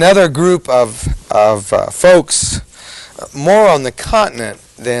 There's another group of folks more on the continent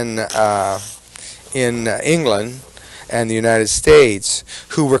than in England and the United States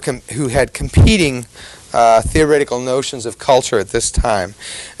who had competing theoretical notions of culture at this time,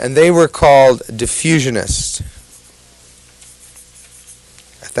 and they were called diffusionists.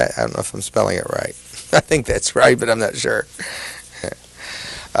 I don't know if I'm spelling it right. I think that's right, but I'm not sure.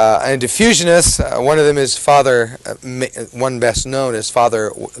 And diffusionists, one of them is one best known is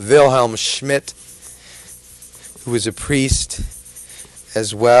Father Wilhelm Schmidt, who was a priest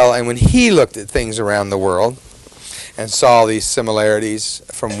as well, and when he looked at things around the world and saw these similarities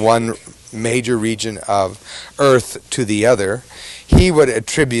from one major region of Earth to the other, he would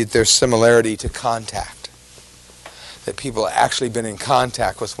attribute their similarity to contact. That people had actually been in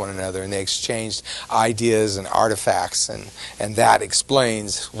contact with one another and they exchanged ideas and artifacts, and that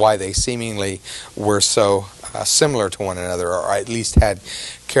explains why they seemingly were so similar to one another, or at least had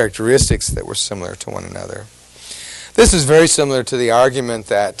characteristics that were similar to one another. This is very similar to the argument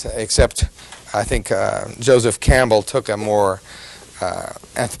that, except I think Joseph Campbell took a more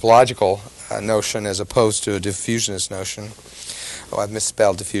anthropological notion as opposed to a diffusionist notion. Oh, I've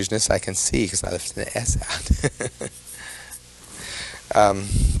misspelled diffusionist. I can see because I left an S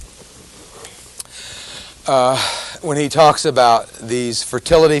out. When he talks about these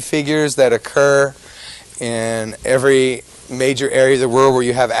fertility figures that occur in every major area of the world where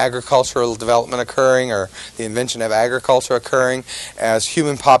you have agricultural development occurring, or the invention of agriculture occurring, as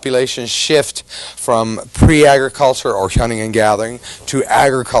human populations shift from pre-agriculture or hunting and gathering to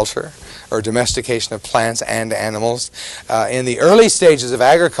agriculture or domestication of plants and animals. In the early stages of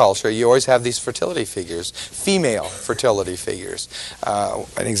agriculture, you always have these fertility figures, female fertility figures.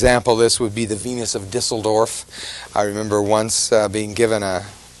 An example of this would be the Venus of Düsseldorf. I remember once being given a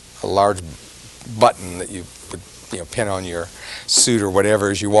large button that you would pin on your suit or whatever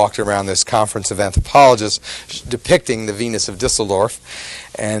as you walked around this conference of anthropologists depicting the Venus of Düsseldorf,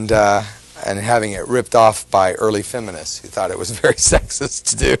 and having it ripped off by early feminists who thought it was very sexist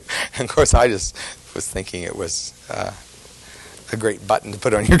to do. And of course I just was thinking it was a great button to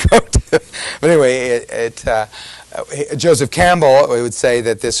put on your coat. But anyway, Joseph Campbell would say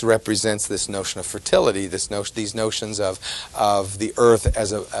that this represents this notion of fertility, these notions of the earth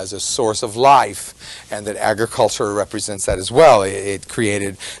as a source of life, and that agriculture represents that as well. It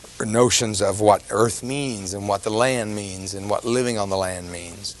created notions of what earth means and what the land means and what living on the land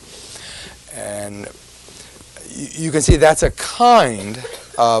means. And you can see that's a kind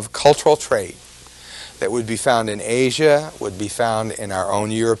of cultural trait that would be found in Asia, would be found in our own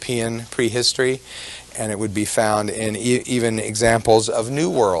European prehistory, and it would be found in even examples of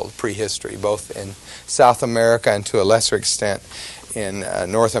New World prehistory, both in South America and to a lesser extent in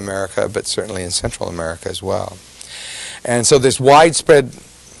North America, but certainly in Central America as well. And so there's widespread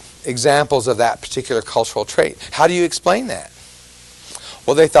examples of that particular cultural trait. How do you explain that?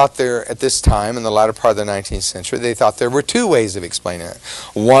 Well, they thought there, at this time, in the latter part of the 19th century, they thought there were two ways of explaining it.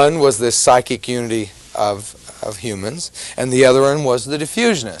 One was this psychic unity of humans, and the other one was the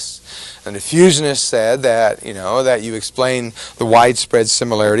diffusionists. And the diffusionists said that, that you explain the widespread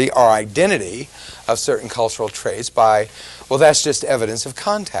similarity or identity of certain cultural traits by, well, that's just evidence of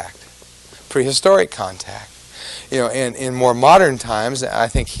contact, prehistoric contact. In more modern times, I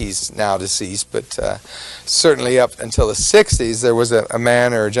think he's now deceased, but certainly up until the 60s, there was a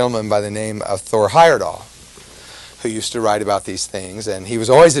man or a gentleman by the name of Thor Heyerdahl who used to write about these things, and he was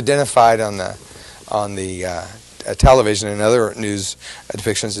always identified on the television and other news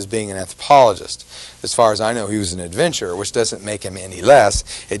depictions as being an anthropologist. As far as I know, he was an adventurer, which doesn't make him any less.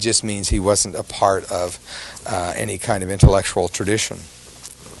 It just means he wasn't a part of any kind of intellectual tradition.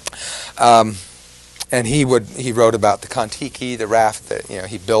 And he wrote about the Kon-Tiki, the raft that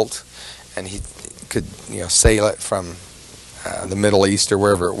he built, and he could sail it from the Middle East or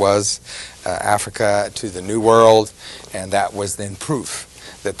wherever it was, Africa to the New World, and that was then proof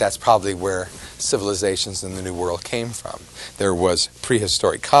that that's probably where civilizations in the New World came from. There was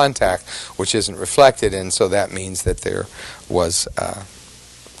prehistoric contact, which isn't reflected, and so that means that there was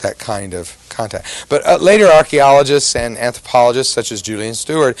that kind of contact. But later archaeologists and anthropologists such as Julian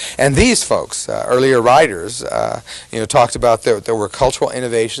Stewart and these folks, earlier writers, talked about there were cultural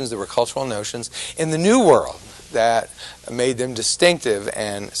innovations, there were cultural notions in the New World that made them distinctive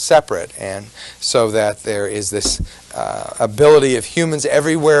and separate, and so that there is this ability of humans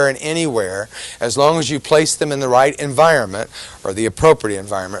everywhere and anywhere, as long as you place them in the right environment, or the appropriate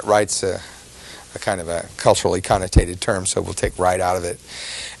environment. Right's a kind of a culturally connotated term, so we'll take right out of it.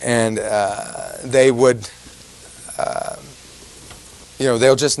 And they would,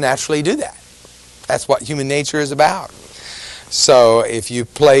 they'll just naturally do that. That's what human nature is about. So if you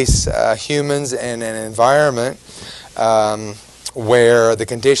place humans in an environment where the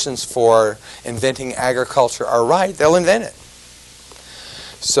conditions for inventing agriculture are right, they'll invent it.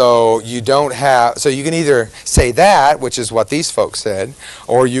 So you can either say that, which is what these folks said,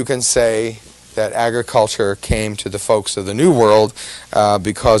 or you can say that agriculture came to the folks of the New World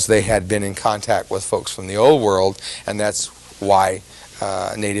because they had been in contact with folks from the Old World, and that's why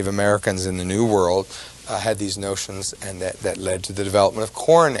Native Americans in the New World had these notions, and that led to the development of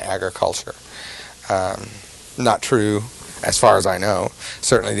corn agriculture. Not true, as far as I know.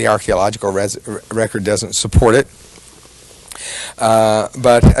 Certainly the archaeological record doesn't support it.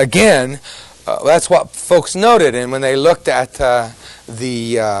 But again, that's what folks noted, and when they looked at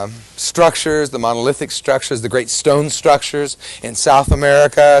the structures, the monolithic structures, the great stone structures in South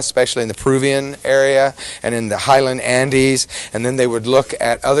America, especially in the Peruvian area and in the highland Andes, and then they would look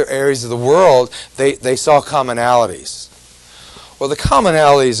at other areas of the world, they saw commonalities. Well, the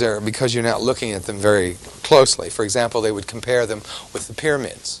commonalities are because you're not looking at them very closely. For example, they would compare them with the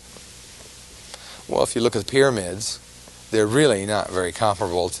pyramids. Well, if you look at the pyramids, they're really not very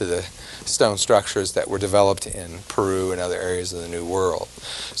comparable to the stone structures that were developed in Peru and other areas of the New World.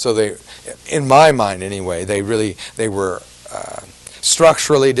 So they, in my mind anyway, they were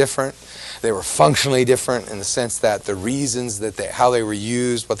structurally different. They were functionally different in the sense that the reasons that how they were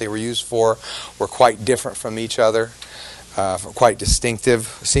used, what they were used for, were quite different from each other, quite distinctive,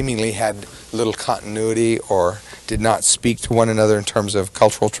 seemingly had little continuity or did not speak to one another in terms of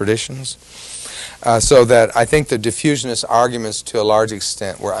cultural traditions. So that I think the diffusionist arguments to a large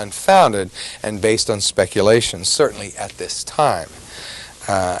extent were unfounded and based on speculation, certainly at this time,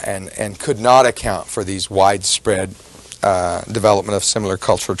 and could not account for these widespread development of similar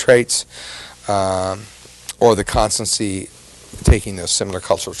cultural traits, or the constancy taking those similar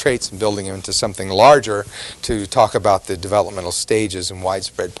cultural traits and building them into something larger to talk about the developmental stages in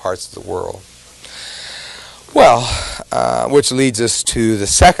widespread parts of the world. Well, which leads us to the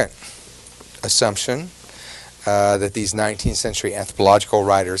second assumption that these 19th century anthropological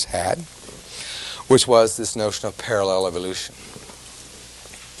writers had, which was this notion of parallel evolution.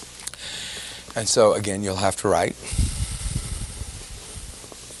 And so, again, you'll have to write.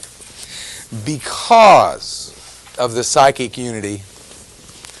 Because of the psychic unity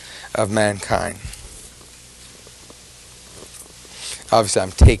of mankind. Obviously,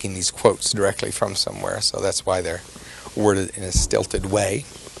 I'm taking these quotes directly from somewhere, so that's why they're worded in a stilted way.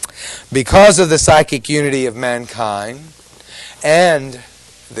 Because of the psychic unity of mankind, and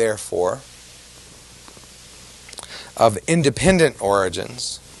therefore of independent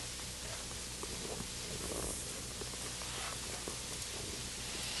origins,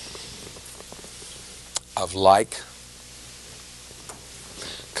 of like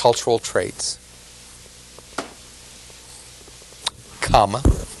cultural traits, comma,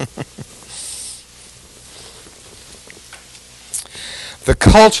 the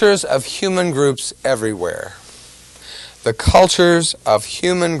cultures of human groups everywhere. The cultures of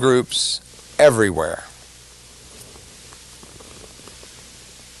human groups everywhere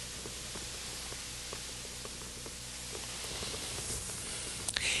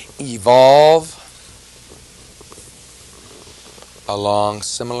evolve along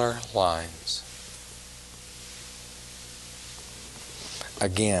similar lines.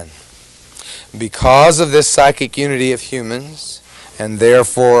 Again, because of this psychic unity of humans, and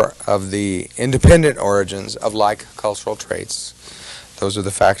therefore of the independent origins of like cultural traits, those are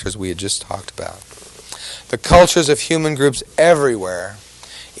the factors we had just talked about. The cultures of human groups everywhere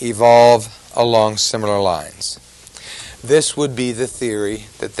evolve along similar lines. This would be the theory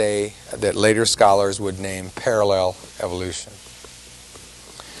that later scholars would name parallel evolution.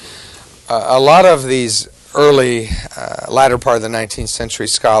 A lot of these early, latter part of the 19th century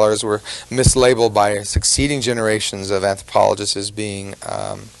scholars were mislabeled by succeeding generations of anthropologists as being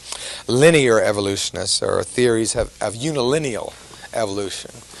linear evolutionists or theories of unilineal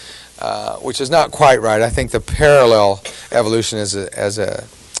evolution, which is not quite right. I think the parallel evolution as a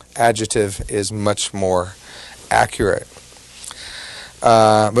adjective is much more accurate.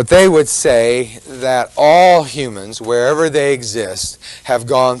 But they would say that all humans, wherever they exist, have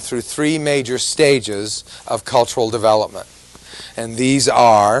gone through three major stages of cultural development. And these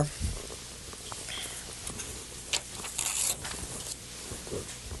are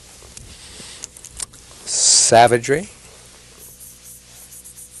savagery,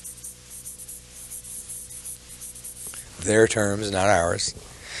 their terms, not ours,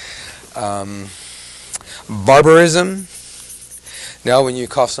 barbarism. Now, when you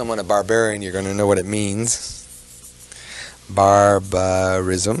call someone a barbarian, you're going to know what it means.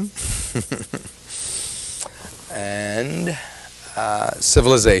 Barbarism. And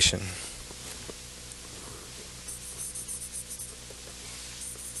civilization.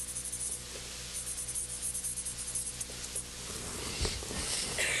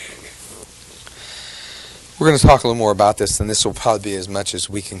 We're going to talk a little more about this, and this will probably be as much as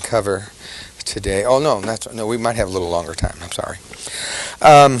we can cover today. Oh, no, we might have a little longer time. I'm sorry.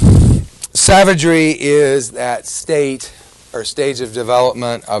 Savagery is that state or stage of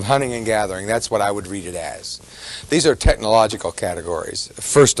development of hunting and gathering. That's what I would read it as. These are technological categories,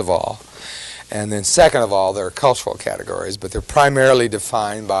 first of all. And then second of all, they're cultural categories, but they're primarily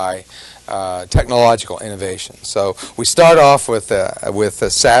defined by technological innovation. So we start off with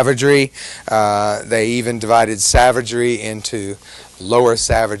savagery. They even divided savagery into lower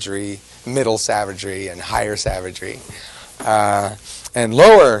savagery, middle savagery, and higher savagery. And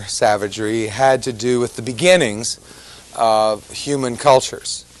lower savagery had to do with the beginnings of human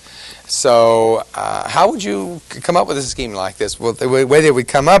cultures. So how would you come up with a scheme like this? Well, the way they would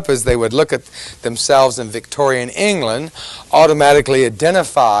come up is they would look at themselves in Victorian England, automatically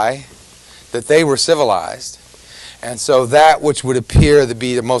identify that they were civilized, and so that which would appear to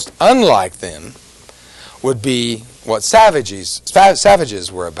be the most unlike them would be what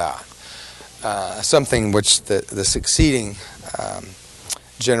savages were about. Something which the succeeding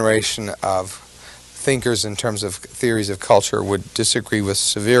generation of thinkers in terms of theories of culture would disagree with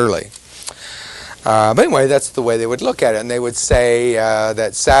severely. But anyway, that's the way they would look at it, and they would say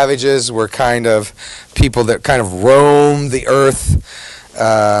that savages were kind of people that kind of roamed the earth,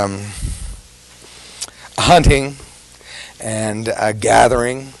 hunting and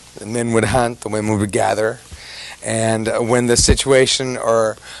gathering. The men would hunt, the women would gather, and when the situation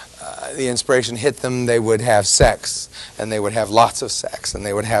or the inspiration hit them, they would have sex, and they would have lots of sex, and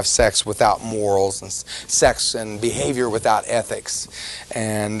they would have sex without morals, and sex and behavior without ethics.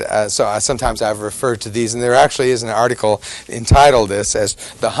 And so sometimes I've referred to these, and there actually is an article entitled this as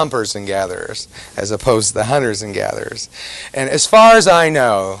the humpers and gatherers, as opposed to the hunters and gatherers. And as far as I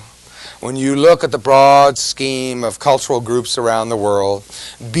know, when you look at the broad scheme of cultural groups around the world,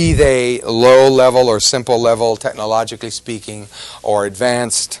 be they low level or simple level, technologically speaking, or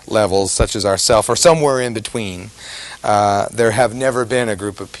advanced levels such as ourselves, or somewhere in between, there have never been a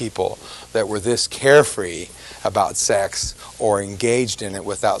group of people that were this carefree about sex or engaged in it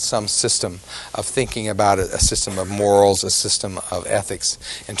without some system of thinking about it, a system of morals, a system of ethics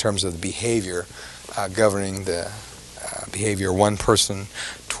in terms of the behavior governing the behavior of one person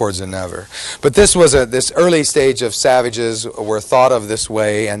towards another. But this was this early stage of savages were thought of this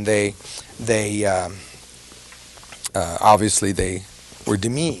way, and they obviously they were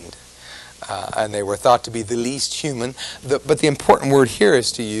demeaned, and they were thought to be the least human. But the important word here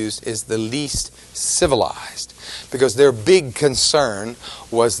is to use is the least civilized, because their big concern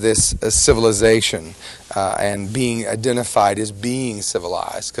was this civilization and being identified as being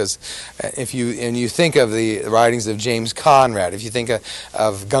civilized. Because if you think of the writings of James Conrad, if you think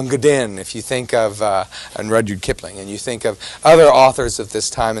of Gunga Din, if you think of and Rudyard Kipling, and you think of other authors of this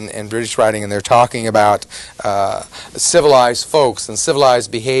time in British writing, and they're talking about civilized folks and civilized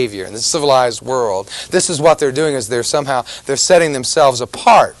behavior and the civilized world, this is what they're doing, is they're setting themselves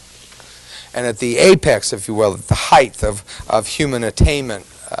apart. And at the apex, if you will, at the height of human attainment,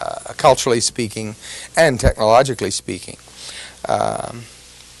 culturally speaking and technologically speaking,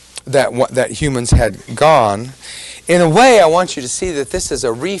 that humans had gone. In a way, I want you to see that this is a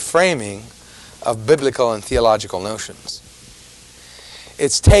reframing of biblical and theological notions.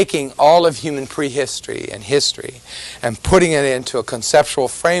 It's taking all of human prehistory and history and putting it into a conceptual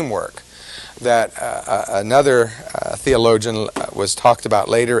framework that another theologian was talked about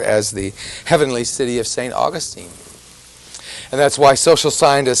later as the heavenly city of St. Augustine. And that's why social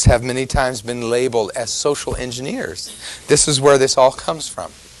scientists have many times been labeled as social engineers. This is where this all comes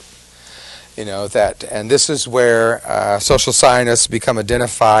from. And this is where social scientists become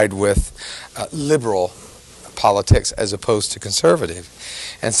identified with liberal politics as opposed to conservative.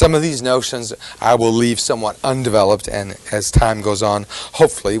 And some of these notions I will leave somewhat undeveloped, and as time goes on,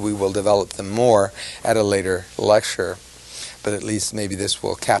 hopefully we will develop them more at a later lecture. But at least maybe this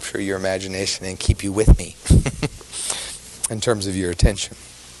will capture your imagination and keep you with me in terms of your attention.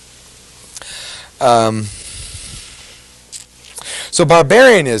 So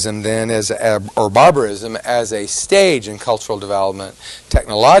barbarianism then, or barbarism as a stage in cultural development,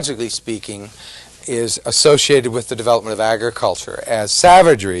 technologically speaking, is associated with the development of agriculture, as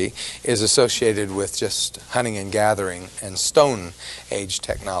savagery is associated with just hunting and gathering and Stone Age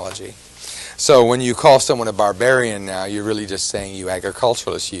technology. So when you call someone a barbarian now, you're really just saying you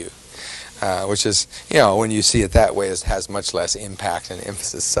agriculturalist, which is, when you see it that way, it has much less impact and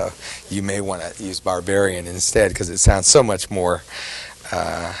emphasis. So you may want to use barbarian instead, because it sounds so much more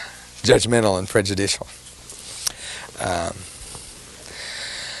judgmental and prejudicial.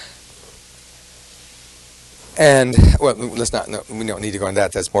 And, well, we don't need to go into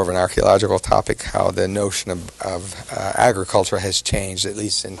that. That's more of an archaeological topic, how the notion of agriculture has changed, at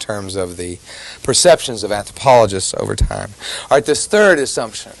least in terms of the perceptions of anthropologists over time. All right, this third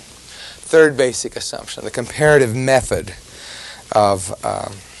basic assumption, the comparative method of,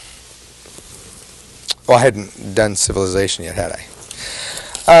 well, I hadn't done civilization yet, had I?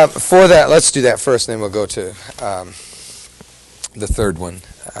 For that, let's do that first, and then we'll go to the third one.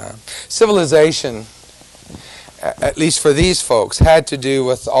 Civilization, at least for these folks, had to do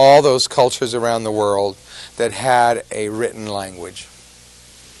with all those cultures around the world that had a written language.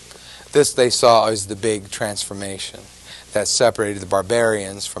 This they saw as the big transformation that separated the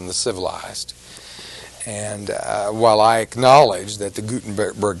barbarians from the civilized. And while I acknowledge that the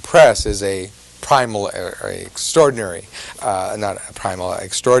Gutenberg Press is a primal, or extraordinary,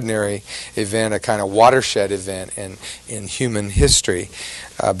 extraordinary event, a kind of watershed event in human history,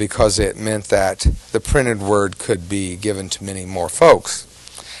 because it meant that the printed word could be given to many more folks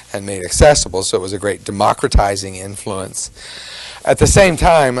and made accessible, so it was a great democratizing influence. At the same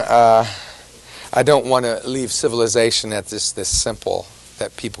time, I don't want to leave civilization at this simple,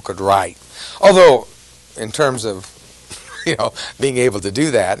 that people could write. Although, in terms of being able to do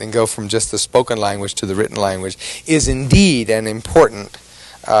that and go from just the spoken language to the written language is indeed an important,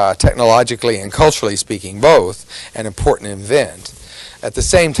 technologically and culturally speaking, both, an important event. At the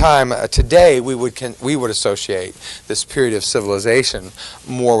same time, today we would associate this period of civilization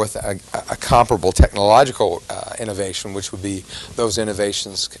more with a comparable technological innovation, which would be those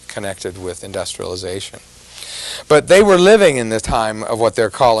innovations connected with industrialization. But they were living in the time of what they're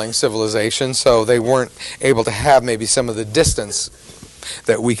calling civilization, so they weren't able to have maybe some of the distance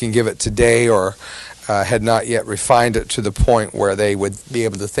that we can give it today, or had not yet refined it to the point where they would be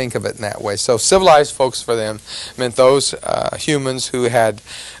able to think of it in that way. So civilized folks for them meant those humans who had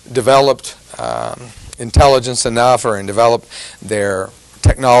developed intelligence enough or developed their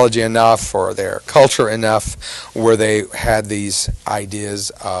technology enough or their culture enough where they had these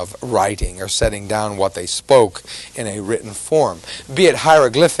ideas of writing or setting down what they spoke in a written form, be it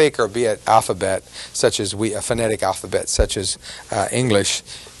hieroglyphic or be it alphabet, such as a phonetic alphabet such as English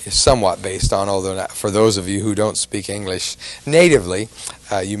is somewhat based on, although not, for those of you who don't speak English natively,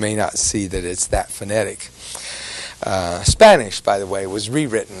 you may not see that it's that phonetic. Spanish, by the way, was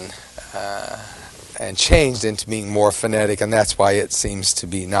rewritten and changed into being more phonetic, and that's why it seems to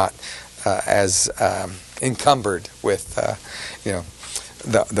be not as encumbered with,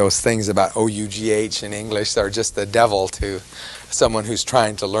 those things about O-U-G-H in English that are just the devil to someone who's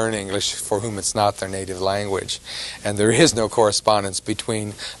trying to learn English for whom it's not their native language. And there is no correspondence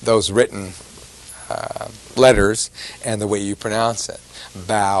between those written letters and the way you pronounce it.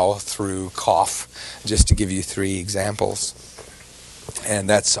 Bow through cough, just to give you 3 examples. And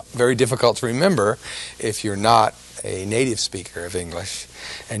that's very difficult to remember if you're not a native speaker of English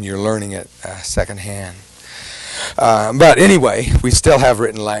and you're learning it secondhand. But anyway, we still have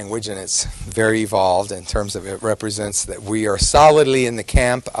written language, and it's very evolved in terms of it represents that we are solidly in the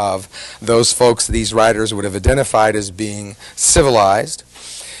camp of those folks these writers would have identified as being civilized,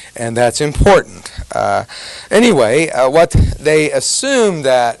 and that's important. Anyway, what they assumed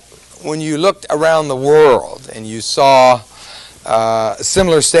that when you looked around the world and you saw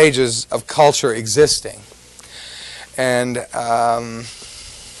similar stages of culture existing, and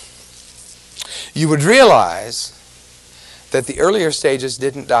you would realize that the earlier stages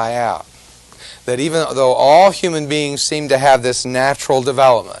didn't die out. That even though all human beings seem to have this natural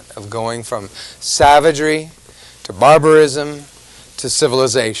development of going from savagery to barbarism to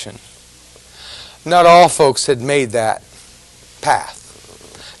civilization, not all folks had made that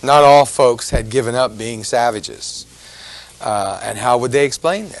path. Not all folks had given up being savages. And how would they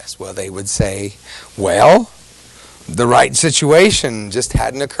explain this? Well, they would say, well, the right situation just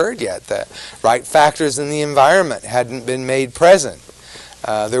hadn't occurred yet. The right factors in the environment hadn't been made present.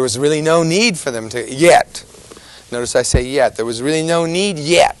 There was really no need for them to yet. Notice I say yet. There was really no need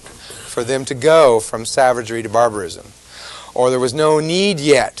yet for them to go from savagery to barbarism. Or there was no need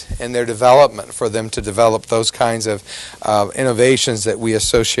yet in their development for them to develop those kinds of innovations that we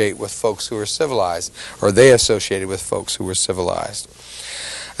associate with folks who are civilized, or they associated with folks who were civilized.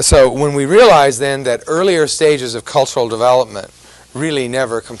 So when we realize then that earlier stages of cultural development really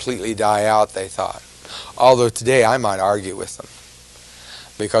never completely die out, they thought. Although today I might argue with them.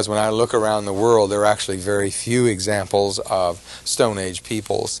 Because when I look around the world, there are actually very few examples of Stone Age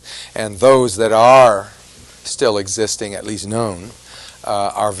peoples. And those that are still existing, at least known,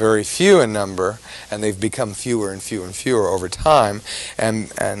 are very few in number, and they've become fewer and fewer and fewer over time,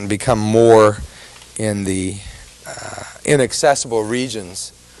 and become more in the inaccessible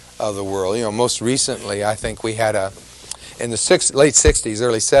regions of the world. You know, most recently, I think we had in the late 60s,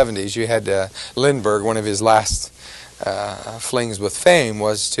 early 70s, you had Lindbergh, one of his last flings with fame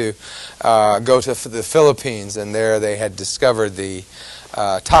was to go to the Philippines, and there they had discovered the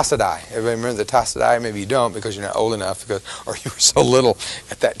Tasadai. Everybody remember the Tasadai? Maybe you don't because you're not old enough, or you were so little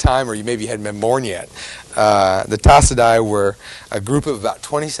at that time, or you maybe hadn't been born yet. The Tasadai were a group of about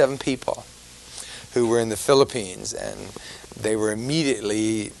 27 people who were in the Philippines, and they were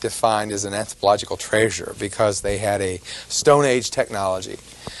immediately defined as an anthropological treasure because they had a Stone Age technology.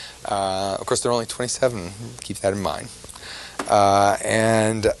 Of course, there are only 27. Keep that in mind.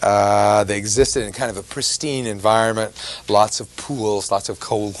 And they existed in kind of a pristine environment, lots of pools, lots of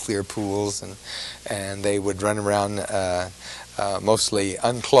cold, clear pools, and they would run around mostly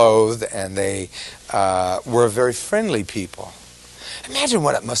unclothed, and they were very friendly people. Imagine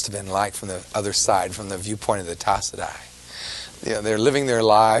what it must have been like from the other side, from the viewpoint of the Tasadai. You know, they're living their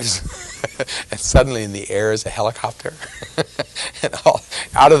lives, and suddenly in the air is a helicopter. And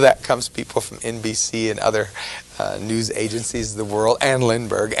out of that comes people from NBC and other news agencies of the world, and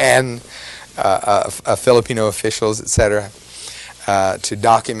Lindbergh, and Filipino officials, etc., to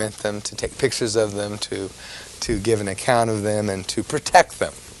document them, to take pictures of them, to give an account of them, and to protect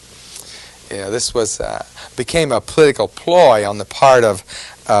them. You know, this became a political ploy on the part of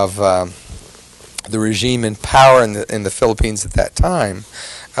the regime in power in the Philippines at that time,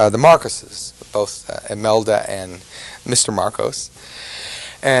 the Marcoses, both Imelda and Mr. Marcos,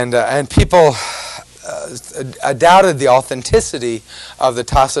 and people doubted the authenticity of the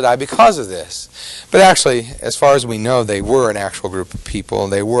Tasadai because of this. But actually, as far as we know, they were an actual group of people.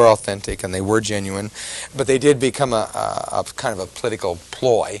 They were authentic and they were genuine, but they did become a kind of a political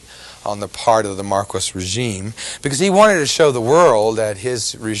ploy on the part of the Marcos regime, because he wanted to show the world that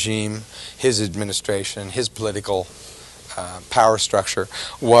his regime, his administration, his political power structure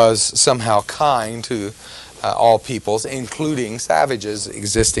was somehow kind to all peoples, including savages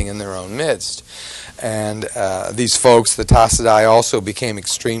existing in their own midst. And these folks, the Tassidae, also became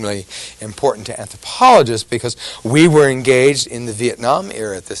extremely important to anthropologists because we were engaged in the Vietnam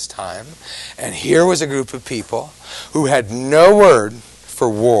era at this time. And here was a group of people who had no word for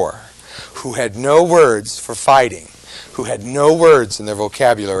war, who had no words for fighting, who had no words in their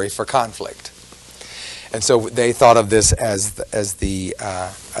vocabulary for conflict. And so they thought of this as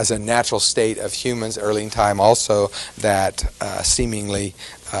a natural state of humans early in time also that seemingly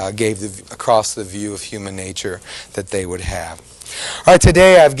gave across the view of human nature that they would have. All right,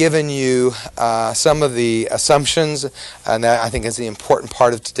 today I've given you some of the assumptions, and that I think is the important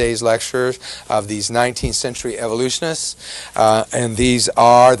part of today's lecture, of these 19th century evolutionists. And these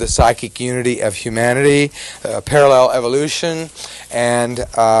are the psychic unity of humanity, parallel evolution, and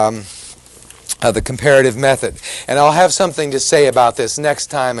the comparative method. And I'll have something to say about this next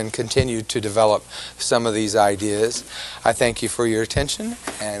time and continue to develop some of these ideas. I thank you for your attention,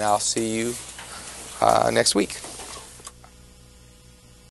 and I'll see you next week.